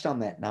judged on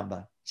that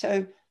number.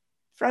 So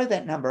throw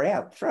that number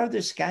out, throw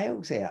the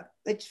scales out.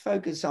 Let's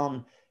focus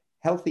on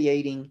healthy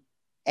eating,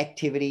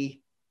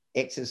 activity,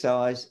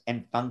 exercise,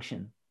 and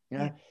function. You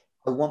know,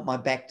 I want my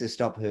back to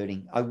stop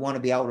hurting. I want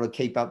to be able to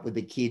keep up with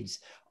the kids.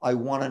 I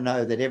want to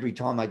know that every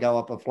time I go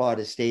up a flight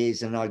of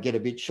stairs and I get a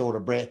bit short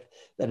of breath,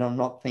 that I'm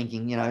not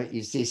thinking, you know,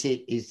 is this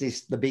it? Is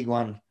this the big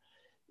one,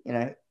 you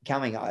know,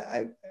 coming?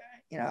 I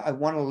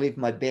want to live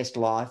my best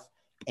life,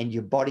 and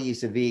your body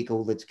is a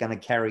vehicle that's going to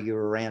carry you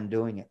around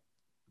doing it.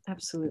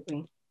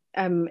 Absolutely.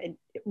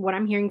 What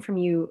I'm hearing from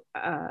you,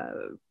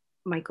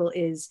 Michael,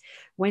 is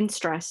when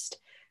stressed,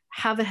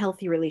 have a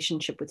healthy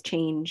relationship with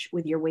change,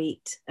 with your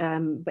weight,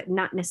 but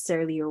not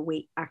necessarily your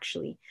weight,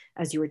 actually,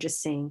 as you were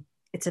just saying.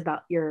 It's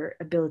about your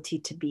ability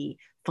to be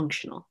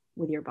functional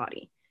with your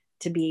body,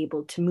 to be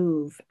able to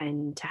move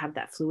and to have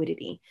that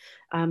fluidity,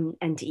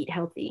 and to eat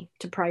healthy,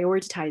 to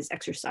prioritize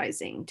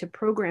exercising, to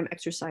program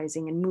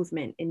exercising and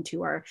movement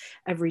into our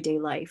everyday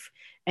life,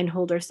 and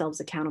hold ourselves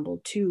accountable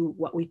to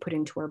what we put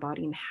into our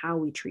body and how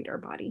we treat our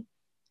body,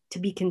 to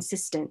be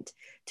consistent,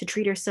 to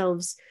treat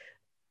ourselves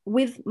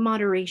with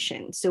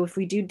moderation. So if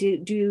we do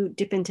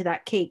dip into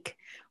that cake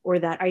or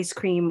that ice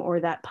cream or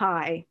that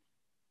pie,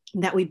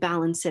 that we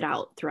balance it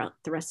out throughout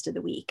the rest of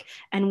the week.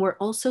 And we're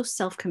also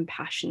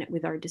self-compassionate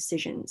with our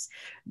decisions,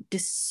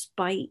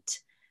 despite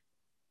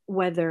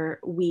whether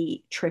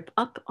we trip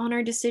up on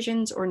our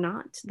decisions or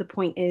not. The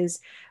point is,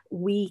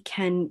 we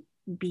can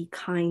be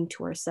kind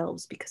to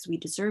ourselves because we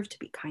deserve to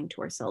be kind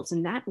to ourselves.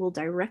 And that will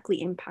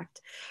directly impact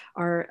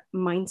our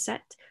mindset,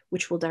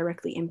 which will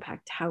directly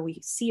impact how we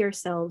see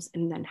ourselves,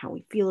 and then how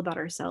we feel about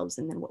ourselves,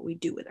 and then what we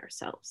do with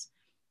ourselves.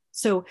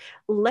 So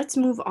let's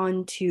move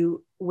on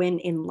to when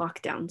in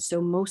lockdown.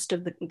 So most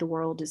of the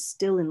world is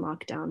still in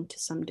lockdown to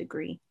some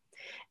degree,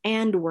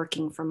 and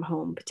working from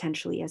home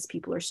potentially, as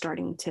people are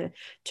starting to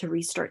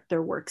restart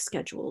their work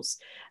schedules,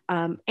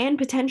 and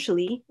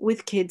potentially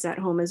with kids at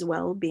home as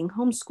well, being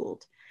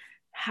homeschooled.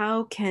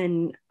 How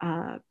can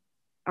our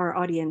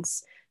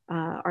audience,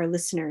 our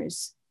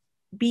listeners,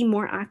 be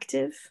more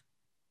active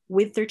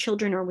with their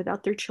children or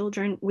without their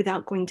children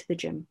without going to the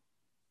gym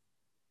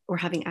or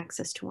having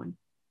access to one?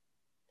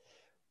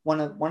 One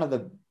of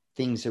the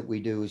things that we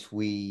do is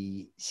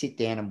we sit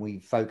down and we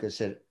focus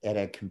at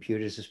our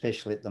computers,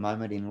 especially at the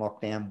moment in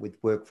lockdown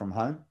with work from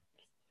home.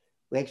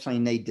 We actually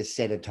need to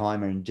set a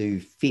timer and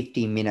do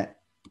 50-minute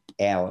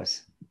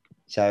hours.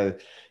 So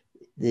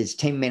there's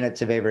 10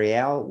 minutes of every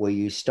hour where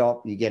you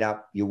stop, you get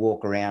up, you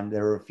walk around.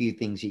 There are a few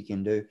things you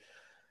can do.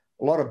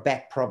 A lot of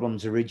back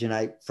problems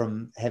originate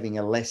from having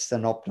a less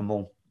than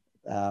optimal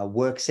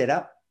work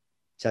setup.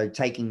 So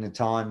taking the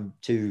time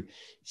to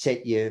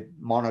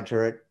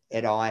monitor it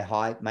at eye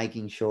height,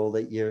 making sure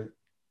that your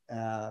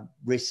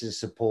wrists are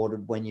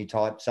supported when you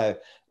type. So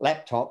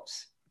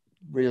laptops,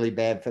 really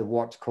bad for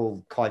what's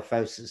called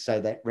kyphosis,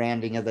 so that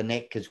rounding of the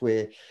neck, because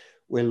we're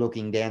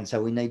looking down.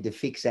 So we need to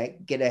fix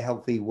that, get a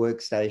healthy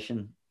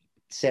workstation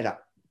set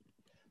up.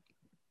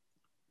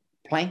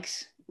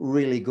 Planks,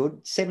 really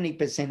good.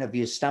 70% of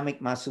your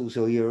stomach muscles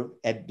or your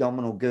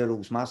abdominal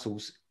girdles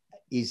muscles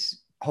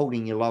is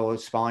holding your lower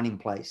spine in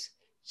place.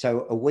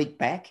 So a weak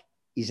back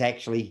is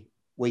actually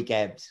weak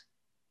abs.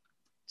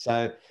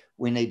 So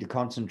we need to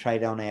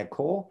concentrate on our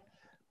core.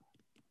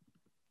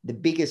 The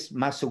biggest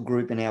muscle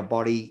group in our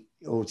body,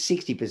 or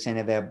 60%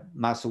 of our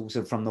muscles,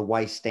 are from the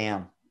waist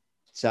down.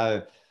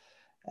 So,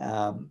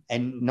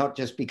 and not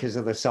just because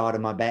of the size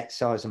of my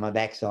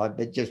backside,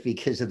 but just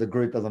because of the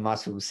group of the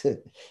muscles,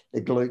 the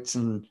glutes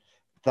and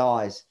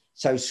thighs.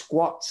 So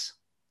squats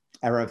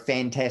are a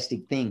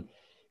fantastic thing.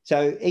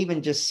 So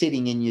even just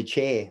sitting in your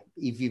chair,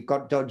 if you've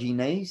got dodgy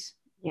knees,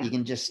 you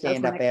can just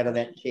stand up out of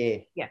that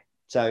chair. Yeah.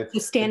 So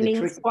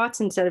standing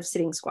squats instead of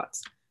sitting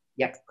squats.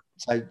 Yep.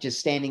 So just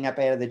standing up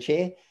out of the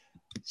chair.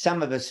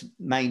 Some of us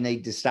may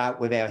need to start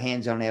with our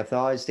hands on our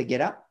thighs to get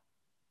up.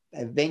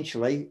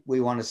 Eventually, we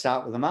want to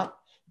start with them up.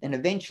 And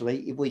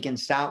eventually, if we can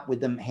start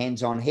with them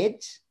hands on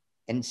heads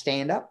and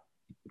stand up.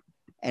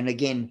 And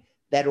again,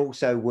 that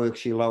also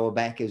works your lower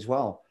back as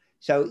well.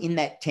 So in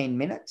that 10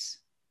 minutes,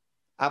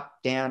 up,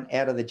 down,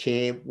 out of the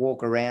chair,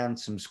 walk around,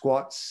 some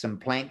squats, some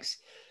planks,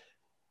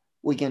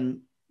 we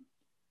can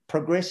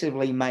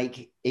progressively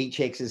make each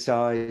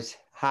exercise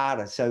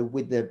harder. So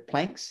with the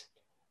planks,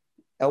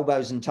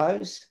 elbows and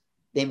toes,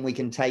 then we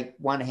can take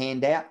one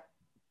hand out,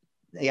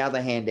 the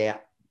other hand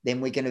out.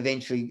 Then we can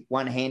eventually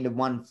one hand and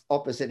one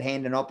opposite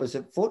hand and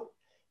opposite foot,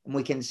 and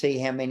we can see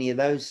how many of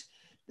those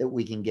that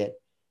we can get.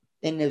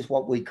 Then there's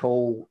what we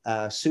call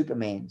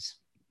Supermans.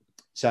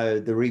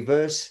 So the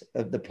reverse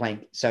of the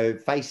plank. So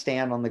face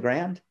down on the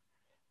ground,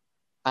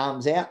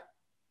 arms out,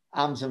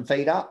 arms and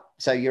feet up.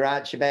 So you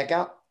arch your back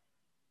up,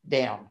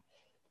 down.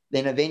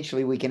 Then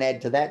eventually we can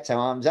add to that. So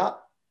arms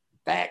up,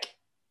 back,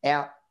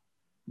 out,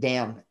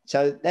 down.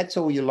 So that's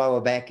all your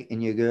lower back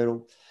and your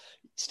girdle,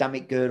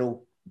 stomach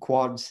girdle,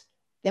 quads.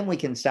 Then we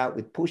can start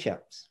with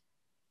push-ups.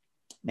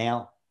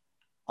 Now,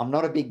 I'm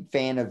not a big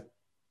fan of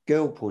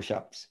girl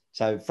push-ups.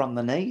 So from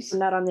the knees.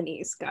 Not on the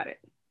knees. Got it.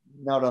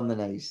 Not on the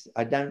knees.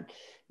 I don't,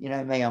 you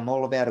know me, I'm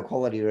all about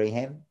equality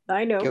rehab.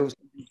 I know. Girls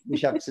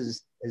push-ups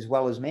as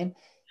well as men.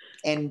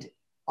 And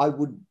I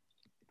would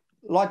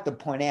like to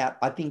point out,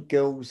 I think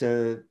girls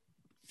are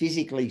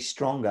physically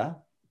stronger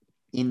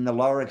in the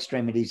lower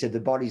extremities of the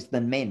bodies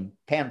than men,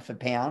 pound for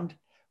pound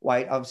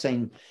weight. I've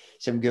seen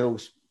some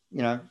girls,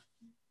 you know,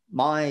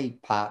 my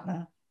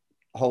partner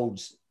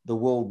holds the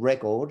world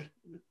record,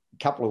 a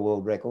couple of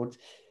world records,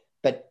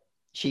 but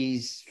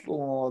she's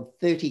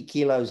 30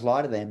 kilos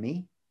lighter than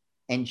me,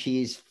 and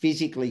she is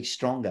physically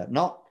stronger,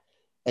 not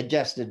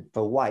adjusted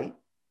for weight,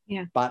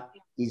 but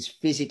is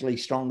physically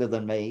stronger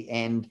than me.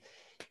 And,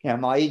 you know,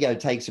 my ego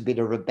takes a bit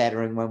of a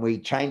battering when we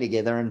train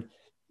together, and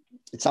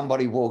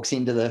somebody walks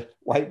into the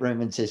weight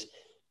room and says,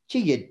 gee,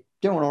 you're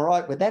doing all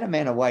right with that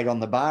amount of weight on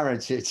the bar.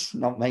 It's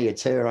not me,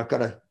 it's her. I've got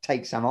to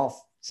take some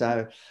off.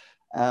 So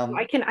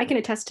I can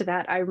attest to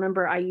that. I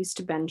remember I used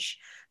to bench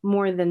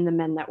more than the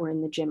men that were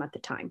in the gym at the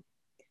time,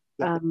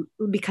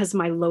 because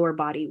my lower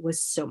body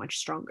was so much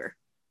stronger.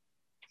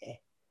 Yeah.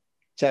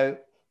 So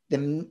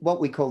what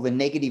we call the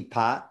negative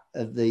part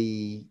of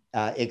the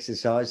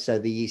exercise, so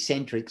the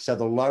eccentric, so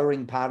the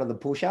lowering part of the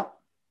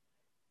push-up,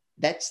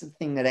 that's the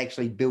thing that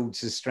actually builds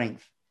the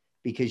strength,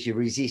 because you're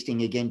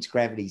resisting against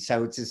gravity.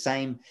 So it's the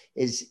same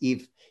as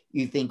if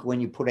you think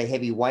when you put a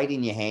heavy weight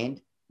in your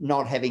hand,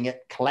 not having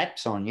it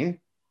collapse on you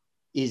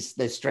is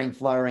the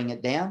strength lowering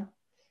it down.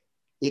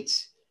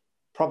 It's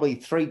probably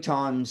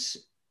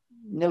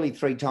nearly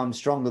three times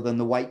stronger than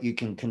the weight you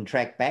can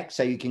contract back.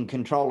 So you can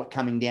control it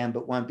coming down,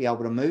 but won't be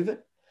able to move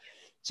it.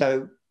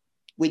 So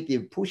with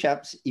your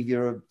push-ups, if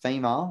you're a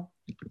female,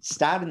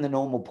 start in the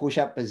normal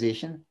push-up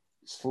position,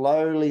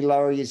 slowly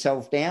lower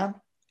yourself down.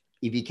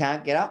 If you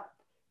can't get up,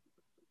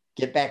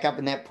 get back up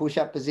in that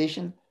push-up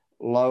position,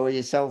 lower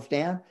yourself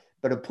down.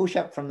 But a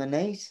push-up from the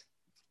knees,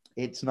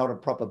 it's not a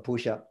proper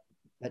push-up.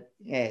 But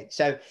yeah,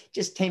 so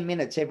just 10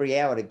 minutes every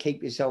hour to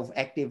keep yourself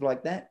active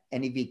like that.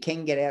 And if you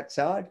can get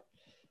outside,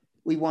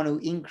 we want to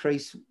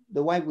increase,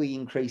 the way we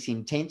increase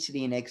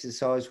intensity in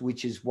exercise,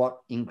 which is what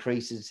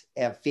increases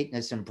our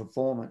fitness and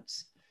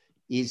performance,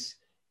 is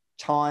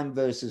time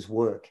versus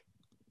work.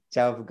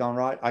 So if we've gone,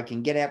 right, I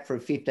can get out for a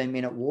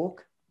 15-minute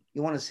walk.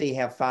 You want to see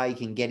how far you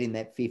can get in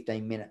that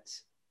 15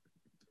 minutes.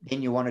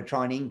 Then you want to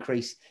try and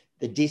increase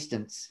the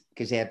distance,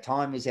 because our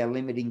time is our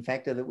limiting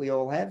factor that we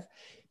all have.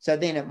 So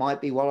then it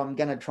might be, well, I'm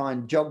going to try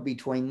and jog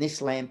between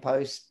this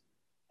lamppost,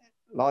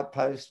 light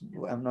post,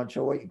 I'm not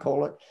sure what you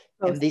call it,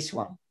 and this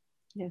one.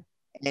 Yeah.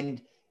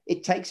 And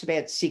it takes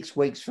about 6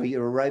 weeks for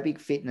your aerobic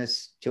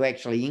fitness to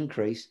actually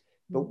increase.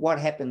 But what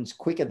happens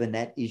quicker than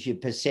that is your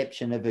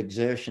perception of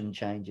exertion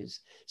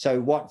changes. So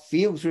what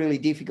feels really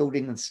difficult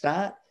in the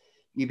start,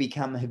 you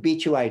become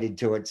habituated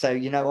to it. So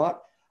you know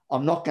what?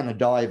 I'm not going to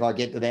die if I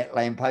get to that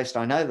lamppost.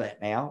 I know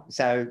that now.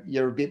 So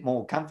you're a bit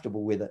more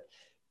comfortable with it.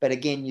 But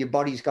again, your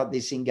body's got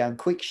this thing going,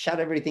 quick, shut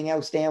everything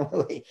else down.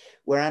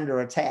 We're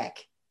under attack.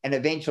 And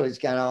eventually it's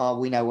going, oh,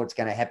 we know what's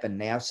going to happen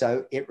now.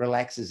 So it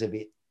relaxes a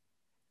bit.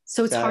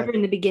 So it's harder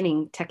in the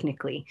beginning,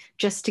 technically,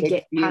 just to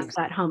get past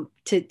that hump,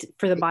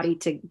 for the body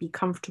to be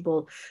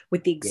comfortable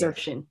with the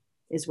exertion,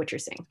 is what you're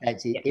saying.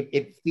 That's it. Yeah.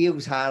 It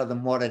feels harder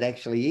than what it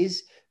actually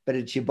is, but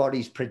it's your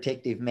body's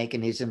protective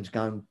mechanisms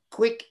going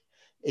quick.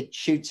 It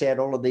shoots out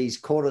all of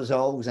these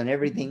cortisols and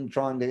everything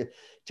trying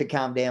to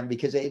calm down,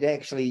 because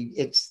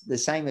it's the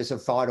same as a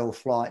fight or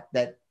flight,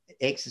 that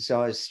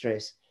exercise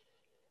stress.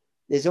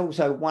 There's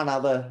also one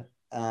other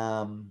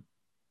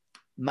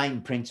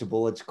main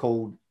principle. It's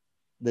called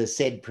the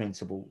SAID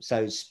principle.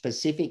 So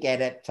specific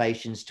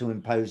adaptations to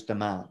impose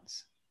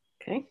demands.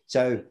 Okay.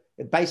 So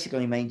it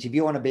basically means if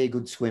you want to be a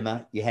good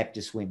swimmer, you have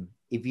to swim.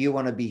 If you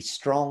want to be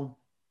strong,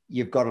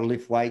 you've got to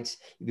lift weights.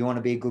 If you want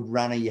to be a good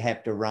runner, you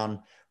have to run.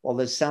 Well,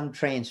 there's some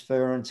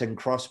transference and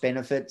cross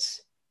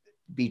benefits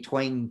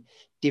between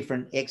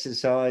different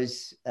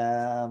exercise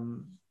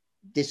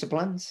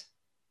disciplines.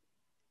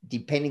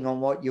 Depending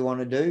on what you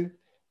want to do,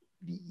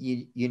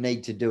 you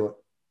need to do it.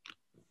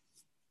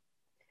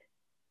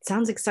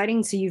 Sounds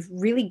exciting. So you've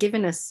really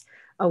given us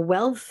a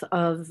wealth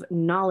of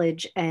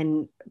knowledge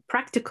and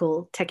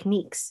practical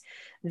techniques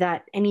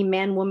that any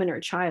man, woman, or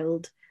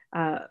child,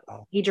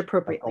 age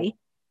appropriately,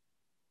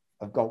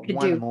 I've got could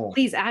one do. more.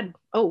 Please add.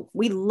 Oh,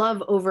 we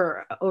love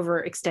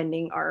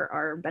overextending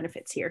our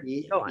benefits here.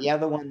 Go on. The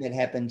other one that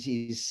happens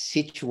is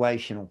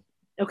situational.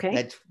 Okay.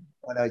 That's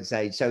what I'd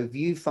say. So if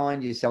you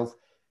find yourself,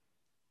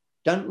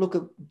 don't look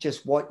at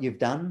just what you've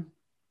done,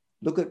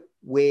 look at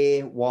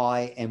where,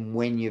 why, and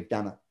when you've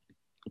done it.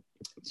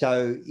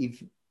 So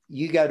if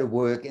you go to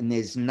work and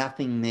there's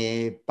nothing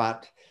there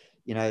but,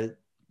 you know,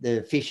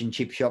 the fish and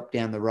chip shop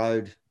down the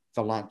road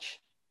for lunch,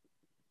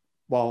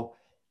 well,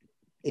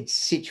 it's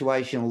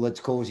situational that's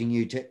causing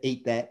you to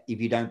eat that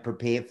if you don't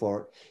prepare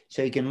for it.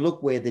 So you can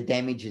look where the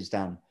damage is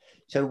done.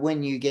 So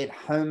when you get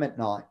home at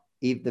night,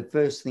 if the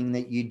first thing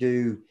that you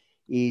do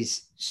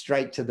is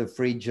straight to the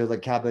fridge or the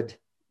cupboard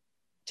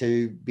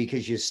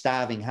because you're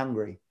starving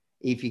hungry,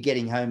 if you're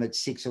getting home at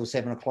 6 or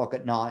 7 o'clock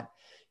at night,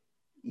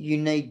 you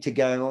need to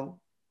go,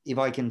 well, if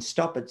I can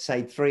stop at,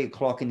 say, 3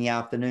 o'clock in the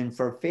afternoon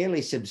for a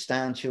fairly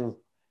substantial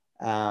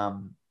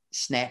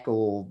snack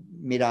or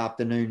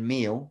mid-afternoon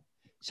meal,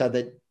 so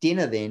that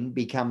dinner then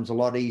becomes a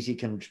lot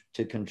easier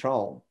to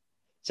control.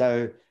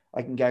 So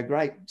I can go,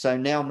 great. So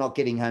now I'm not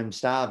getting home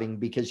starving,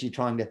 because you're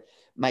trying to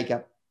make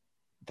up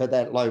for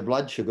that low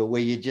blood sugar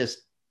where you're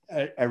just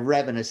a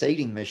ravenous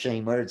eating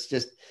machine where it's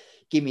just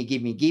gimme,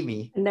 gimme,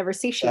 gimme. And never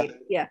satiate.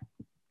 Yeah.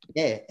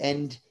 Yeah.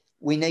 And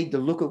we need to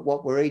look at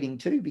what we're eating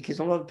too, because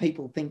a lot of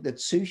people think that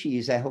sushi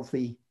is a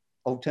healthy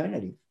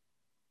alternative.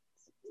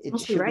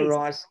 It's sugar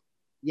rice.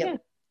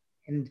 Yep.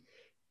 Yeah.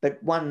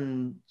 But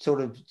one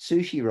sort of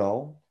sushi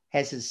roll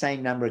has the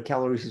same number of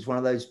calories as one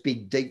of those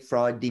big deep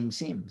fried dim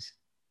sims.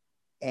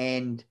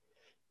 And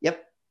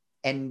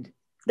and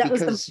that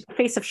was the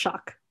face of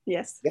shock.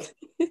 Yes.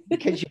 Yep,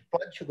 because your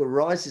blood sugar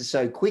rises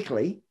so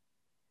quickly,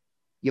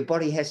 your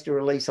body has to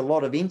release a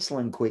lot of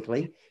insulin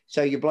quickly.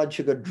 So your blood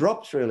sugar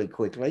drops really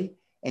quickly.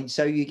 And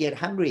so you get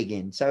hungry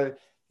again. So,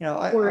 you know,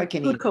 I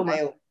can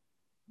inhale.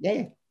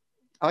 Yeah.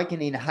 I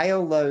can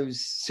inhale those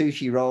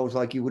sushi rolls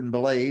like you wouldn't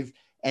believe.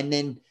 And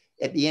then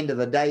at the end of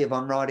the day, if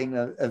I'm writing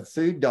a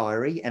food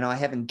diary and I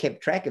haven't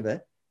kept track of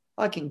it,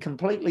 I can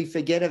completely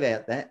forget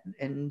about that.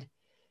 And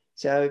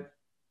so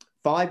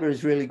fiber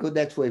is really good.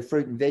 That's where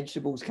fruit and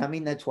vegetables come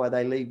in. That's why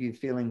they leave you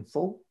feeling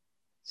full.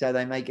 So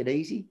they make it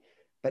easy.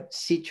 But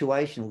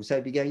situational. So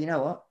if you go, you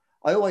know what?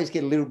 I always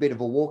get a little bit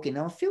of a walk in.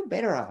 I feel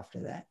better after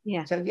that.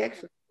 Yeah. So if you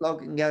actually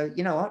log and go,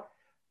 you know what?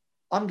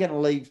 I'm going to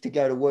leave to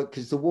go to work,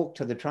 because the walk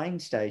to the train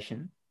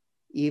station,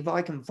 if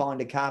I can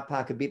find a car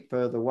park a bit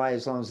further away,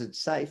 as long as it's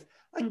safe,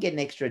 I can get an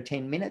extra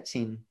 10 minutes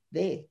in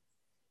there.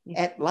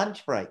 Yeah. At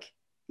lunch break,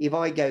 if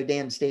I go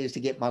downstairs to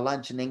get my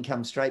lunch and then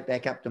come straight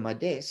back up to my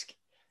desk,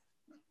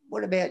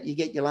 what about you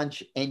get your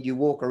lunch and you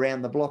walk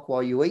around the block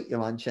while you eat your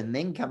lunch and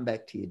then come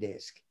back to your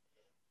desk?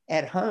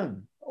 At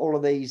home, all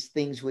of these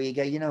things where you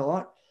go, you know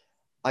what?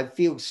 I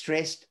feel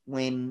stressed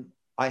when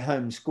I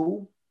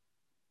homeschool,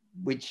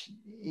 which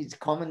is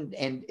common,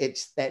 and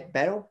it's that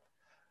battle.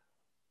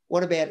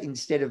 What about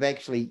instead of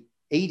actually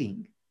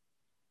eating,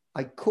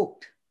 I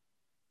cooked?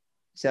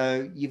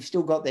 So you've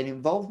still got that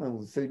involvement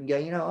with food and go,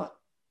 you know what?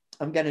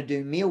 I'm going to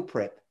do meal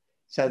prep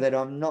so that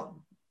I'm not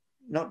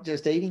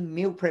just eating.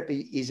 Meal prep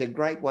is a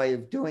great way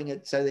of doing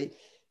it, so that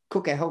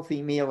cook a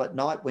healthy meal at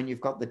night when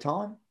you've got the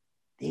time.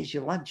 There's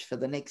your lunch for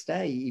the next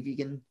day if you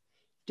can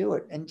do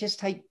it. And just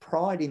take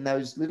pride in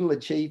those little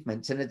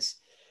achievements. And it's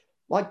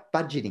like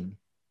budgeting.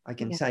 I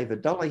can save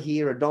 $1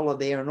 here, $1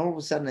 there, and all of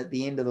a sudden at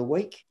the end of the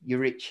week, you're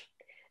rich.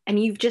 And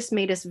you've just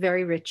made us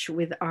very rich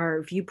with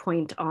our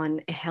viewpoint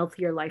on a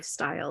healthier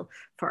lifestyle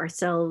for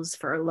ourselves,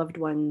 for our loved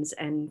ones,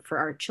 and for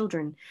our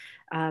children,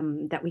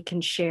 that we can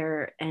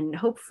share and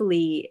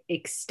hopefully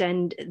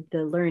extend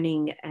the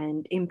learning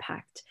and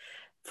impact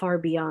far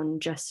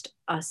beyond just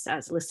us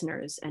as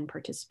listeners and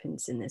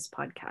participants in this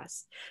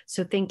podcast.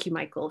 So thank you,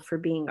 Michael, for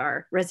being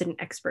our resident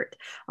expert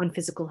on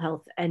physical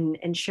health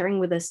and sharing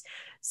with us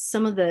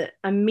some of the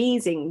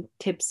amazing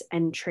tips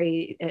and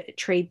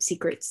trade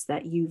secrets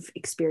that you've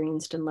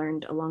experienced and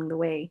learned along the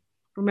way.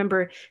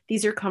 Remember,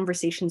 these are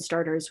conversation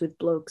starters with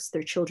blokes,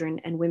 their children,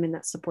 and women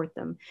that support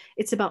them.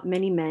 It's about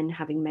many men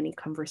having many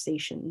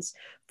conversations.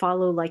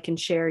 Follow, like, and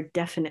share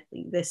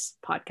definitely this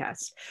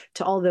podcast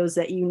to all those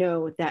that you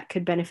know that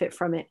could benefit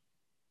from it.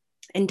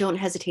 And don't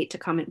hesitate to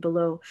comment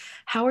below.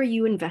 How are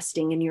you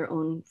investing in your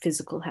own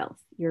physical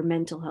health, your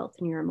mental health,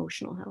 and your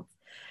emotional health?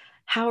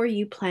 How are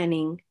you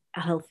planning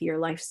a healthier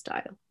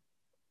lifestyle?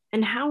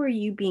 And how are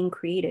you being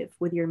creative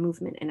with your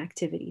movement and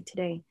activity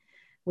today?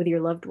 With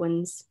your loved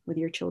ones, with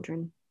your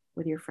children,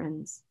 with your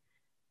friends,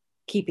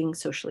 keeping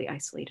socially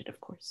isolated, of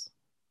course.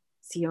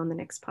 See you on the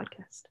next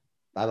podcast.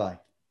 Bye-bye.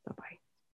 Bye-bye.